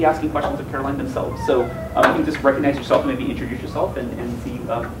people to be asking questions of Caroline themselves. So you can just recognize yourself, maybe introduce yourself, and see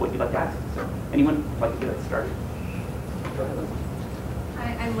what you'd like to ask. So anyone would like to get us started? Go ahead, Lindsay.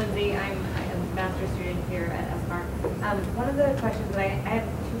 Hi, I'm Lindsay. I'm a master's student here at SMART. One of the questions, I have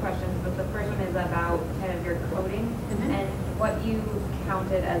two questions, but the first one is about kind of your coding and what you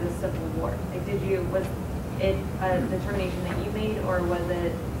counted as a civil war. Like, was it a determination that you made, or was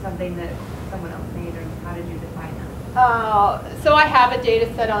it something that someone else made, or how did you define that? So I have a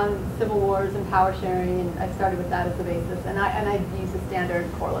data set on civil wars and power sharing, and I started with that as the basis. And I use the standard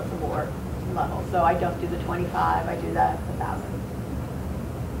correlates of war level. So I don't do the 25, I do that 1,000.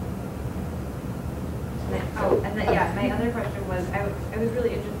 Yeah, my other question was, I was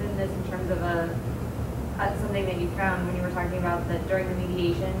really interested in this in terms of something that you found when you were talking about that during the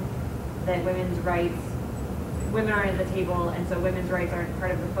mediation, that women aren't at the table, and so women's rights aren't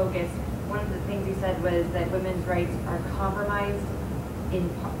part of the focus. One of the things you said was that women's rights are compromised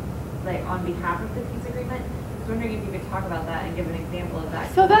on behalf of the peace agreement. I was wondering if you could talk about that and give an example of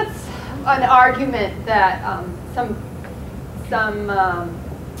that. So that's an argument that some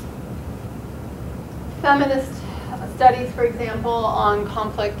feminist studies, for example, on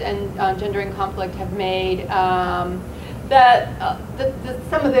conflict and gendering conflict have made, that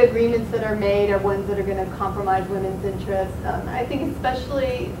some of the agreements that are made are ones that are going to compromise women's interests. I think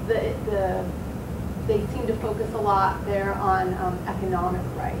especially they seem to focus a lot there on economic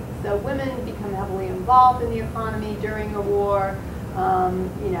rights. So women become heavily involved in the economy during a war.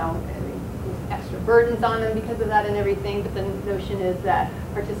 You know, there's extra burdens on them because of that and everything, but the notion is that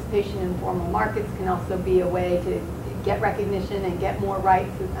participation in formal markets can also be a way to get recognition and get more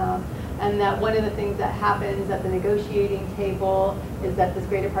rights. And that one of the things that happens at the negotiating table is that this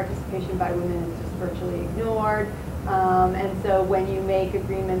greater participation by women is just virtually ignored. And so when you make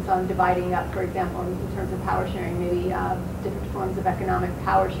agreements on dividing up, for example, in terms of power sharing, maybe different forms of economic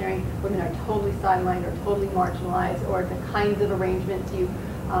power sharing, women are totally sidelined or totally marginalized, or the kinds of arrangements you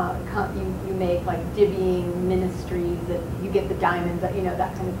make, like divvying ministries, that you get the diamonds, you know,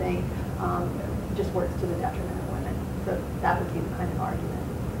 that kind of thing, just works to the detriment of women. So that would be the kind of argument.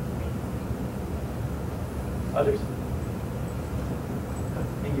 Others?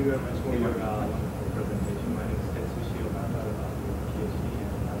 Thank you very much for your wonderful presentation. My name is Tetsushi Okada, PhD, and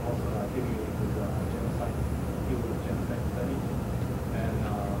I'm also affiliated with the genocide field of genocide studies. And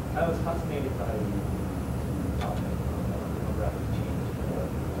I was fascinated by the topic of demographic change.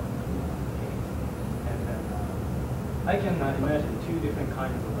 And then I can imagine two different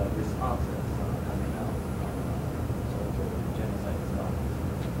kinds of responses coming out from genocide stuff.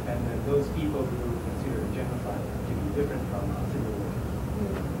 And then those people who consider genocide to be different from civil war.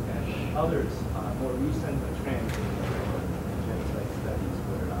 And others, more recent trends in genocide studies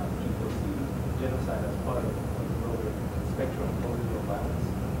where people see genocide as part of a broader spectrum of political violence.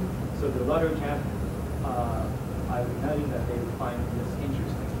 So the latter camp, I would imagine that they would find this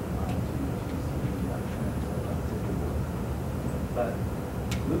interesting to see trends of civil war. But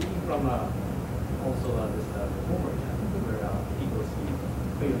looking from also this former camp, where people see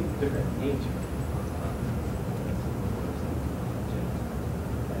clearly different nature.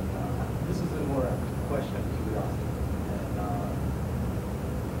 This is a more question of curiosity. And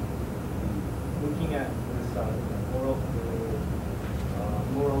looking at this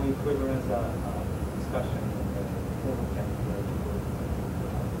moral equivalence discussion in the formal camp where people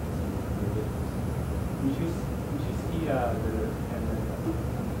would you see and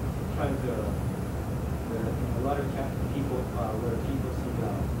trying to in the latter camp people where people see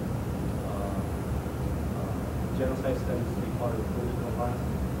genocide studies to be part of political violence,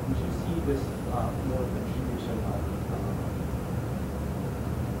 would you see this more contribution of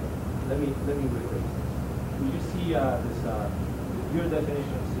let me rephrase this. Would you see this your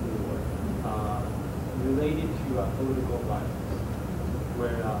definition of civil war related to political violence,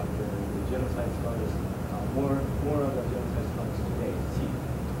 where the genocide scholars more of the genocide scholars today see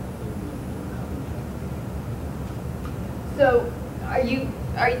in the coming? So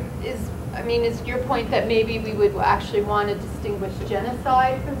is your point that maybe we would actually want to distinguish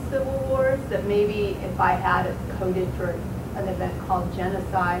genocide from civil wars? That maybe if I had it coded for an event called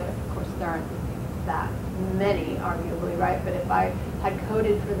genocide, of course there aren't that many, arguably, right? But if I had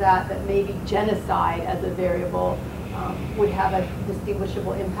coded for that maybe genocide as a variable would have a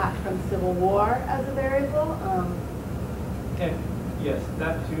distinguishable impact from civil war as a variable? And yes,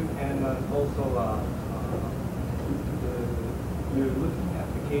 that too, and also you're looking at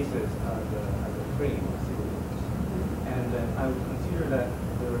the cases as a frame of civil wars. And I would consider that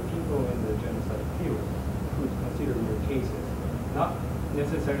there are people in the genocide field who would consider your cases not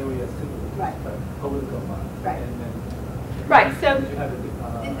necessarily as civil wars, right, but political violence. Right. And then, right. So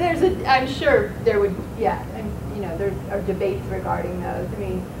there's I'm sure there would, yeah, and there are debates regarding those. I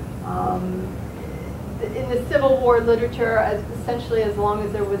mean, in the Civil War literature, essentially as long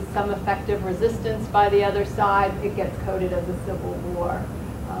as there was some effective resistance by the other side, it gets coded as a civil war.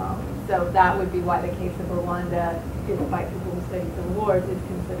 So that would be why the case of Rwanda, despite people who study civil wars, is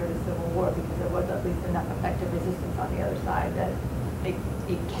considered a civil war, because there was at least enough effective resistance on the other side that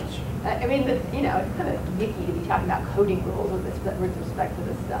I mean, you know, it's kind of icky to be talking about coding rules with respect to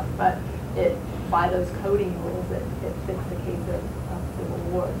this stuff, but by those coding rules, it fits the case of civil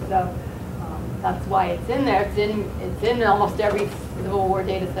war. So that's why it's in there. It's in almost every Civil War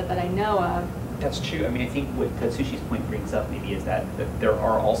data set that I know of. That's true. I mean, I think what Katsushi's point brings up maybe is that there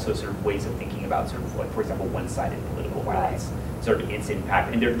are also sort of ways of thinking about sort of like, for example, one-sided political violence, sort of its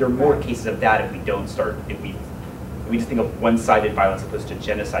impact. And there are more cases of that if we don't start, if we just think of one-sided violence opposed to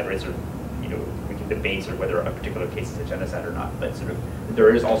genocide, right? Sort of, you know, we can debate sort of whether a particular case is a genocide or not, but sort of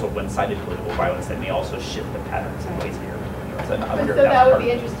there is also one-sided political violence that may also shift the patterns in ways here. So that would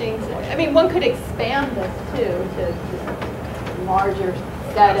be interesting. I mean, one could expand this too to just larger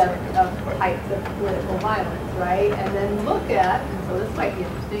set of types of political violence, right? And then look at, and so this might be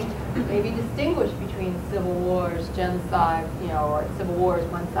interesting, maybe distinguish between civil wars, genocide, you know, or civil wars,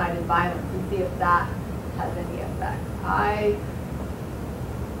 one-sided violence, and see if that has any effect. I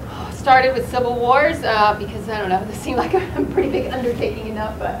started with civil wars because, I don't know, this seemed like a pretty big undertaking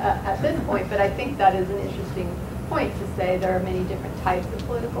enough at this point, but I think that is an interesting point to say there are many different types of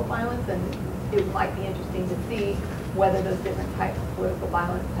political violence, and it might be interesting to see whether those different types of political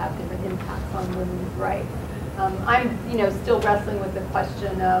violence have different impacts on women's rights. I'm, you know, still wrestling with the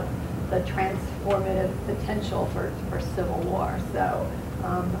question of the transformative potential for civil war. So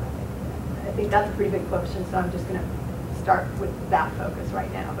I think that's a pretty big question. So I'm just going to start with that focus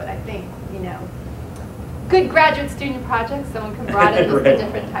right now. But I think, you know, good graduate student projects, someone can broaden this to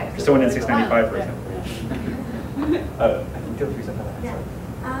different types. For someone in 695, for example. I think Dil Cruz,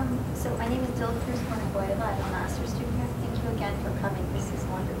 So my name is Dil Cruz Cornacueva. I'm a master's student here. Thank you again for coming. This is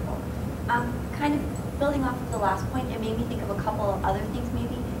wonderful. Kind of building off of the last point, it made me think of a couple of other things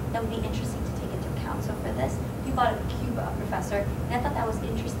maybe that would be interesting to take into account. So for this, you brought up Cuba, professor, and I thought that was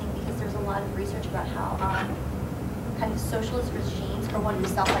interesting because there's a lot of research about how kind of socialist regimes, or one who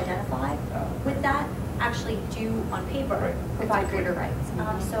self-identify with that, actually do on paper provide greater rights.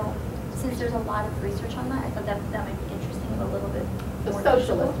 So since there's a lot of research on that, I thought that might be interesting, a little bit more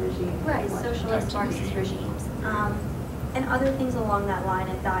socialist regimes. Right, socialist Marxist regimes. And other things along that line,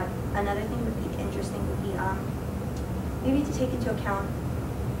 I thought another thing would be interesting would be maybe to take into account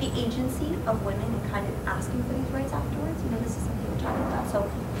the agency of women and kind of asking for these rights afterwards. You know, this is something we're talking about. So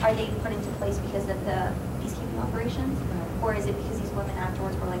are they put into place because of the peacekeeping operations? Or is it because these women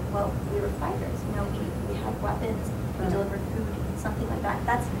afterwards were like, well, we were fighters, you know, we had weapons, we delivered food, something like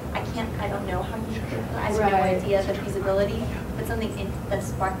that. I don't know how you, I have no idea the feasibility, but something that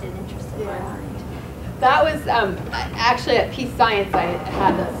sparked an interest in my mind. That was actually at Peace Science. I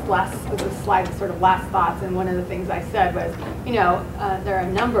had this slide, sort of last thoughts, and one of the things I said was, you know, there are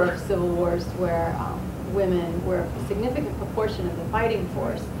a number of civil wars where women were a significant proportion of the fighting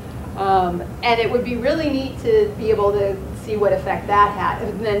force, and it would be really neat to be able to see what effect that had.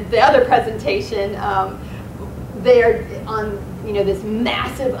 And then the other presentation, they're on, you know, this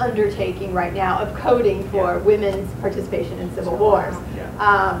massive undertaking right now of coding for women's participation in civil wars.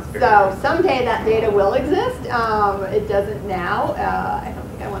 So someday that data will exist. It doesn't now. I don't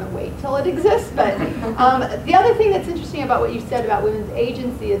think I want to wait till it exists. But the other thing that's interesting about what you said about women's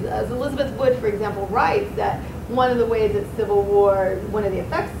agency is, as Elizabeth Wood, for example, writes that one of the ways that civil war, one of the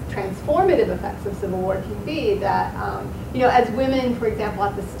effects, transformative effects of civil war can be that, you know, as women, for example,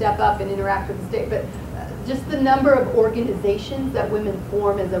 have to step up and interact with the state, but just the number of organizations that women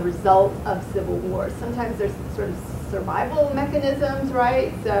form as a result of civil wars. Sometimes there's sort of survival mechanisms,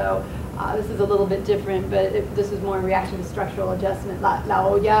 right? So this is a little bit different, but this is more in reaction to structural adjustment. La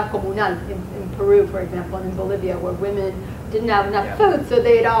olla comunal in Peru, for example, and in Bolivia, where women didn't have enough food, so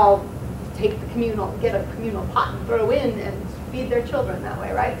they'd all get a communal pot and throw in and feed their children that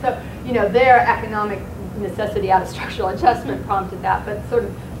way, right? So, you know, their economic necessity out of structural adjustment prompted that, but sort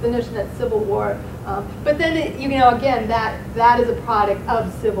of the notion that civil war, but then, you know, again, that is a product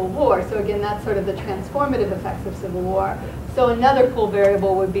of civil war. So again, that's sort of the transformative effects of civil war. So another cool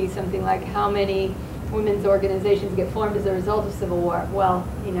variable would be something like how many women's organizations get formed as a result of civil war. Well,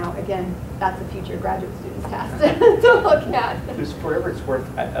 you know, again, that's a future graduate student's task to look at. There's, for whatever it's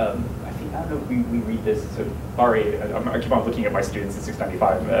worth, I don't know if we read this, so Bari, I keep on looking at my students in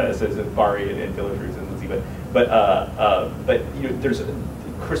 695, so Bari and Dil Cruz and Lindsay, but you know, there's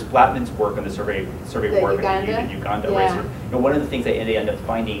Chris Blattman's work on the survey war in Uganda, right? So, you know, one of the things they end up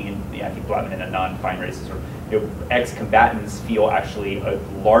finding, and I think Blattman in a non-fine race is sort of, you know, ex-combatants feel actually a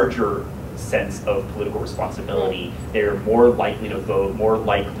larger sense of political responsibility. They're more likely to vote, more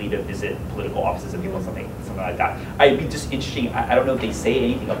likely to visit political offices and people, something like that. It'd be just interesting. I don't know if they say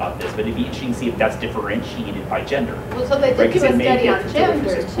anything about this, but it'd be interesting to see if that's differentiated by gender. Well, so they did right? do a study on It's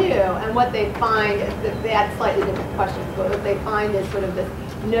gender too, and what they find is that they had slightly different questions, but what they find is sort of this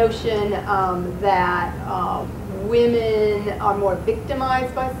notion that women are more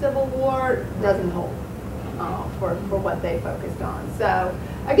victimized by civil war doesn't hold for what they focused on. So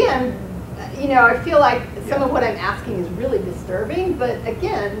again, I feel like some of what I'm asking is really disturbing, but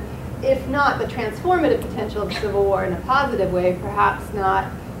again, if not the transformative potential of civil war in a positive way, perhaps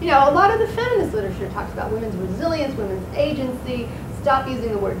not. A lot of the feminist literature talks about women's resilience, women's agency, stop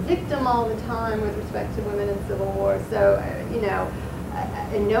using the word victim all the time with respect to women in civil war. So,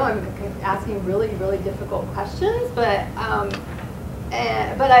 I know I'm asking really, really difficult questions, but I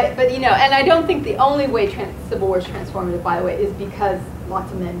don't think the only way civil war is transformative, by the way, is because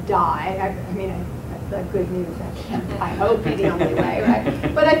lots of men die. The good news, I hope, be the only way,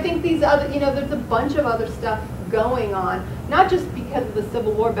 right? But I think these other, there's a bunch of other stuff going on, not just because of the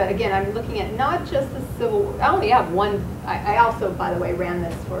Civil War, but again, I'm looking at not just the Civil War. I only have one. I also, by the way, ran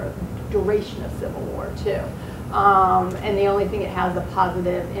this for a duration of Civil War too, and the only thing it has a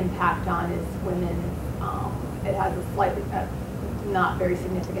positive impact on is women. It has a slightly, not very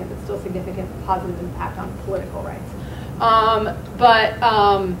significant, but still significant positive impact on political rights. I'm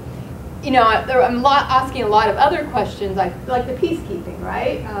asking a lot of other questions, like the peacekeeping,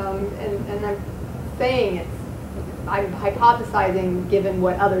 right? And I'm saying I'm hypothesizing, given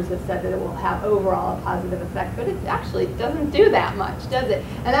what others have said, that it will have overall a positive effect, but it actually doesn't do that much, does it?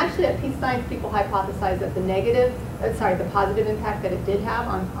 And actually, at Peace Science, people hypothesize that the positive impact that it did have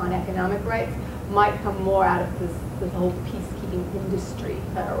on economic rights might come more out of this whole peacekeeping industry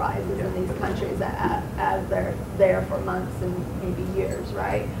that arises in these countries as they're there for months and maybe years,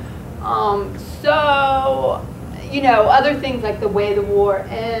 right? Other things like the way the war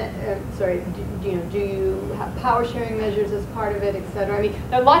do you have power sharing measures as part of it, et cetera?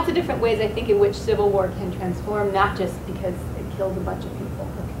 There are lots of different ways, I think, in which civil war can transform, not just because it kills a bunch of people,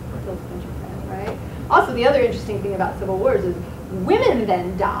 it kills a bunch of men, right? Also, the other interesting thing about civil wars is women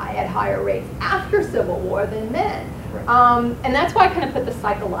then die at higher rates after civil war than men. Right. And that's why I kind of put the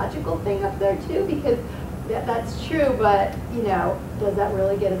psychological thing up there too, because that's true, but does that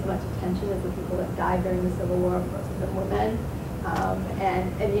really get as much attention as the people that died during the Civil War? Most of them were men,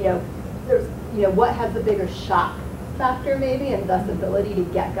 there's what has the bigger shock factor maybe, and thus ability to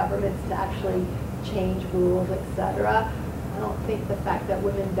get governments to actually change rules, etc. I don't think the fact that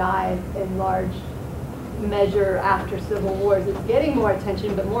women died in large measure after civil wars is getting more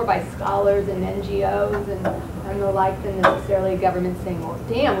attention, but more by scholars and NGOs and the like than necessarily government saying, well,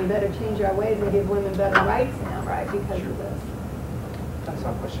 damn, we better change our ways and give women better rights now, right, because of this. I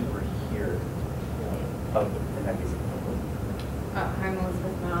saw a question over here. In that case. I'm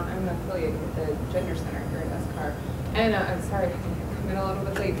Elizabeth Mount. I'm an affiliate with the Gender Center here at SCAR. And I'm sorry if I come in a little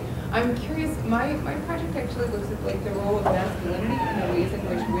bit late. I'm curious, my project actually looks at the role of masculinity and the ways in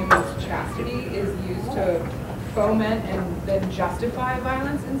which women's chastity is used to foment and then justify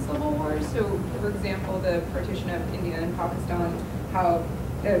violence in civil wars. So, for example, the partition of India and Pakistan, how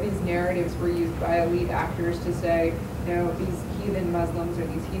these narratives were used by elite actors to say, these heathen Muslims or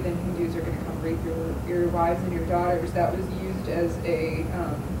these heathen Hindus are going to come rape your wives and your daughters. That was used as a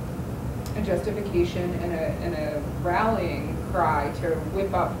justification and a rallying cry to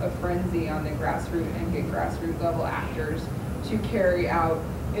whip up a frenzy on the grassroots and get grassroots level actors to carry out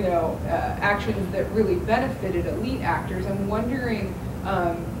actions that really benefited elite actors. I'm wondering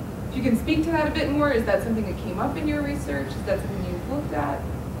if you can speak to that a bit more. Is that something that came up in your research? Is that something you've looked at?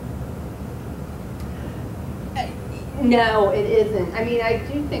 No, it isn't. I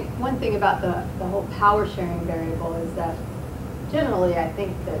do think one thing about the whole power sharing variable is that generally I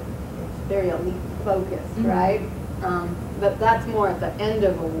think that it's very elite focused, right? But that's more at the end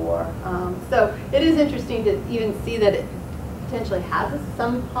of a war. So it is interesting to even see that it potentially has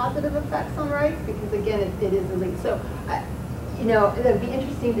some positive effects on rights, because again, it is elite. So, it would be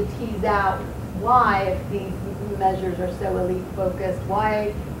interesting to tease out why, if these measures are so elite focused,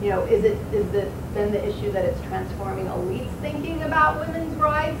 why, is it then the issue that it's transforming elites thinking about women's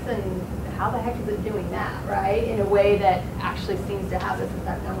rights, and how the heck is it doing that, right? In a way that actually seems to have this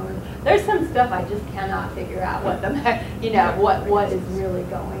effect on women. There's some stuff I just cannot figure out what what is really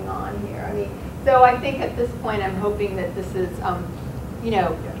going on here. So I think at this point I'm hoping that this is,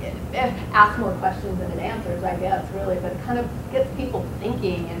 ask more questions than it answers, I guess, really, but it kind of gets people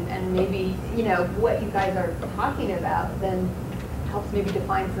thinking, and maybe, what you guys are talking about then helps maybe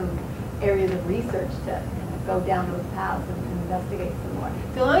define some areas of research to go down those paths and investigate some more.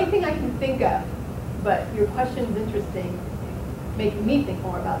 The only thing I can think of, but your question's interesting, making me think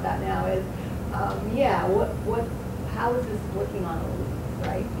more about that now, is, yeah, how is this working on elites,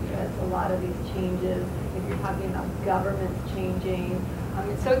 right? Because a lot of these changes, if you're talking about governments changing,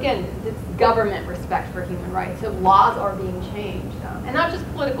 so again, it's government respect for human rights. So laws are being changed, and not just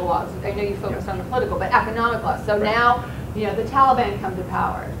political laws. I know you focus on the political, but economic laws. So now, you know, the Taliban come to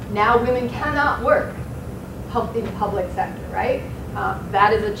power. Now women cannot work in the public sector, right?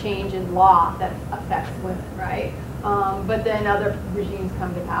 That is a change in law that affects women, right? But then other regimes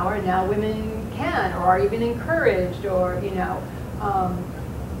come to power, and now women can, or are even encouraged, or, you know,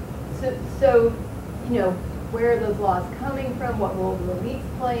 so you know, where are those laws coming from? What role do elites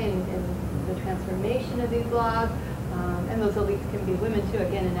play in the transformation of these laws? And those elites can be women too.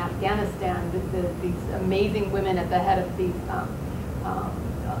 Again, in Afghanistan, these amazing women at the head of these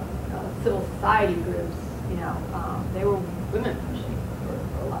civil society groups, you know, they were women pushing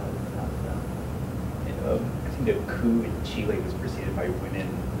for a lot of this stuff. So. I think the coup in Chile was preceded by women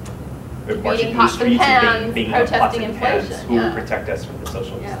Beating marching through the pots and streets pans, and being protesting pots and pans, inflation, who yeah. will protect us from the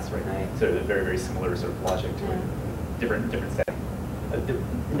socialists, Yeah, right. So a very, very similar sort of logic to it. Different setting.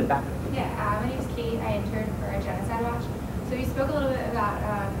 In the back. Yeah, my name is Kate. I interned for a Genocide Watch. So you spoke a little bit about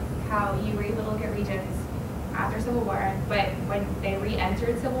how you were able to look at regions after Civil War, but when they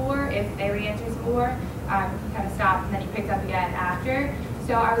re-entered Civil War, if they re-entered Civil War, you kind of stopped and then you picked up again after.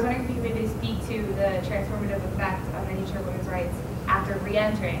 So I was wondering if you could maybe speak to the transformative effect of the nature of women's rights after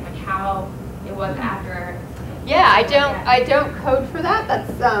re-entering, like how it was after. Yeah, I don't code for that.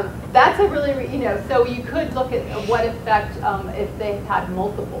 That's a really, you know, so you could look at what effect if they had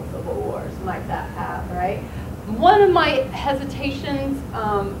multiple civil wars might that have, right? One of my hesitations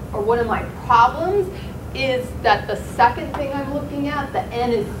or one of my problems is that the second thing I'm looking at, the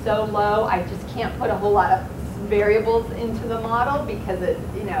N is so low, I just can't put a whole lot of variables into the model because it,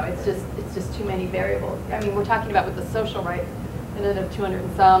 you know, it's just too many variables. I mean, we're talking about with the social rights, and then of 200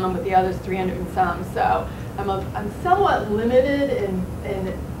 and some, and with the others 300 and some. So I'm somewhat limited in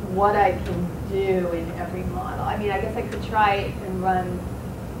what I can do in every model. I mean, I guess I could try and run.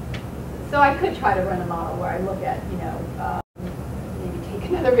 So I could try to run a model where I look at, you know, maybe take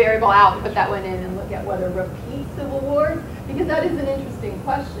another variable out and put that one in and look at whether repeat civil wars, because that is an interesting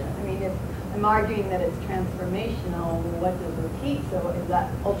question. I mean, if I'm arguing that it's transformational, what does repeat? So is that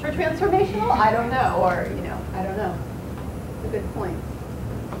ultra transformational? I don't know, or, you know, I don't know. It's a good point.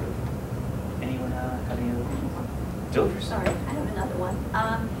 Anyone have any other questions? Jill? Sorry, I have another one.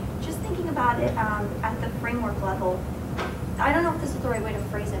 Just thinking about it at the framework level, I don't know if this is the right way to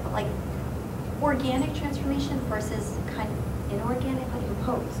phrase it, but like organic transformation versus kind of inorganic, like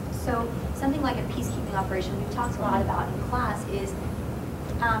imposed. So something like a peacekeeping operation we've talked a lot about in class is,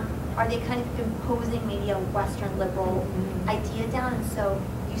 are they kind of imposing maybe a Western liberal idea down, and so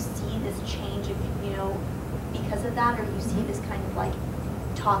you see this change, if you know, because of that, or you see this kind of like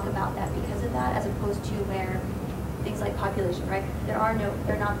talk about that because of that, as opposed to where things like population, right? There are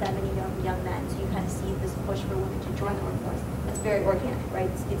not that many young men, so you kind of see this push for women to join the workforce. That's very organic, right?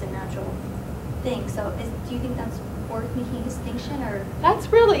 It's a natural thing. So do you think that's worth making a distinction, or? That's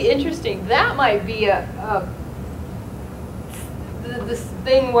really interesting. That might be this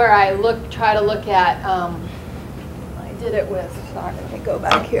thing where I try to look at. I did it with. Sorry, let me go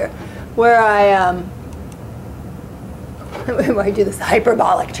back here, where I where I do this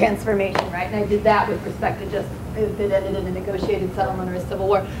hyperbolic transformation, right? And I did that with respect to just if it ended in a negotiated settlement or a civil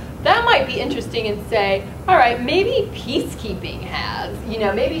war. That might be interesting and say, all right, maybe peacekeeping has, you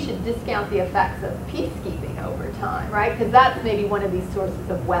know, maybe you should discount the effects of peacekeeping over time, right? Because that's maybe one of these sources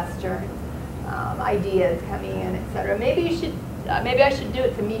of Western ideas coming in, et cetera. Maybe you should, maybe I should do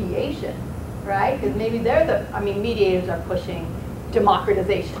it to mediation, right? Because maybe mediators are pushing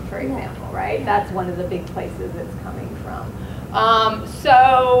democratization, for example, right? That's one of the big places it's coming from.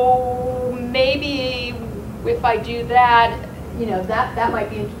 So maybe if I do that, you know, that might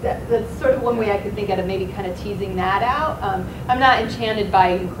be, that's sort of one way I could think of maybe kind of teasing that out. I'm not enchanted by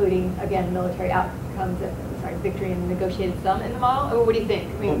including, again, military outcomes, victory and negotiated settlement in the model. Or what do you think?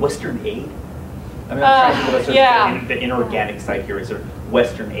 I mean, Western aid? I mean, I'm trying to think about sort of the inorganic side here is sort of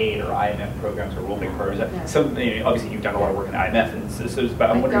Western aid or IMF programs or world bank programs. Yeah. Some, you know, obviously you've done a lot of work in IMF, and so but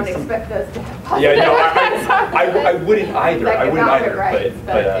I'm wondering. I don't expect those to have Yeah, no, I wouldn't either. I wouldn't either. Rights,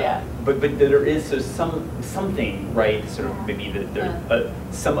 but there is something, right? Sort of maybe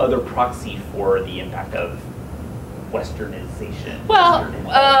some other proxy for the impact of Westernization.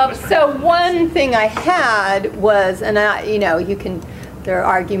 Well, so one thing I had was, and there are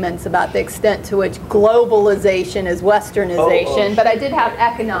arguments about the extent to which globalization is Westernization, but I did have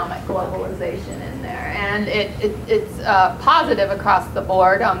economic globalization in there. and it's positive across the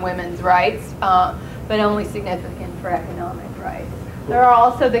board on women's rights, but only significant for economic rights. There are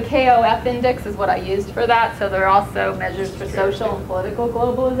also the KOF index is what I used for that, so there are also measures for social and political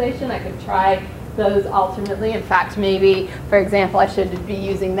globalization. I could try those alternately. In fact, maybe, for example, I should be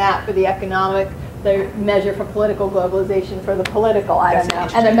using that for the economic, the measure for political globalization for the political, I don't know,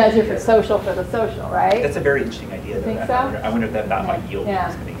 and a measure for social for the social, right? That's a very interesting idea. You think so? I wonder if that might yield Yeah.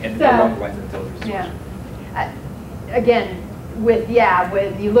 something. And So, along the lines of intelligence. Yeah. Again, with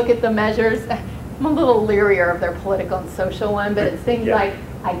you look at the measures, I'm a little leerier of their political and social one, but it's things like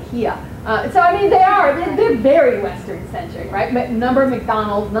IKEA. So I mean, they're very Western-centric, right? Number of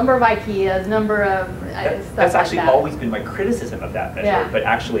McDonald's, number of IKEAs, number of stuff That's actually like that. always been my criticism of that measure, but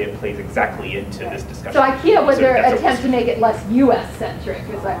actually it plays exactly into this discussion. So IKEA was their that's attempt to make it less U.S.-centric.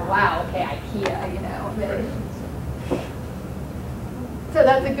 It was like, wow, okay, IKEA, you know. So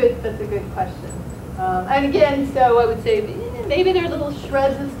that's a good question. And again, so I would say maybe there are little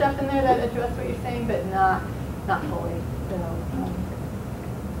shreds of stuff in there that address what you're saying, but not fully.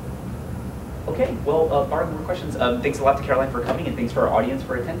 Okay, well, barring more questions, thanks a lot to Caroline for coming, and thanks for our audience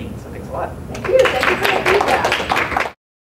for attending. So thanks a lot. Thank you. Thank you for the feedback.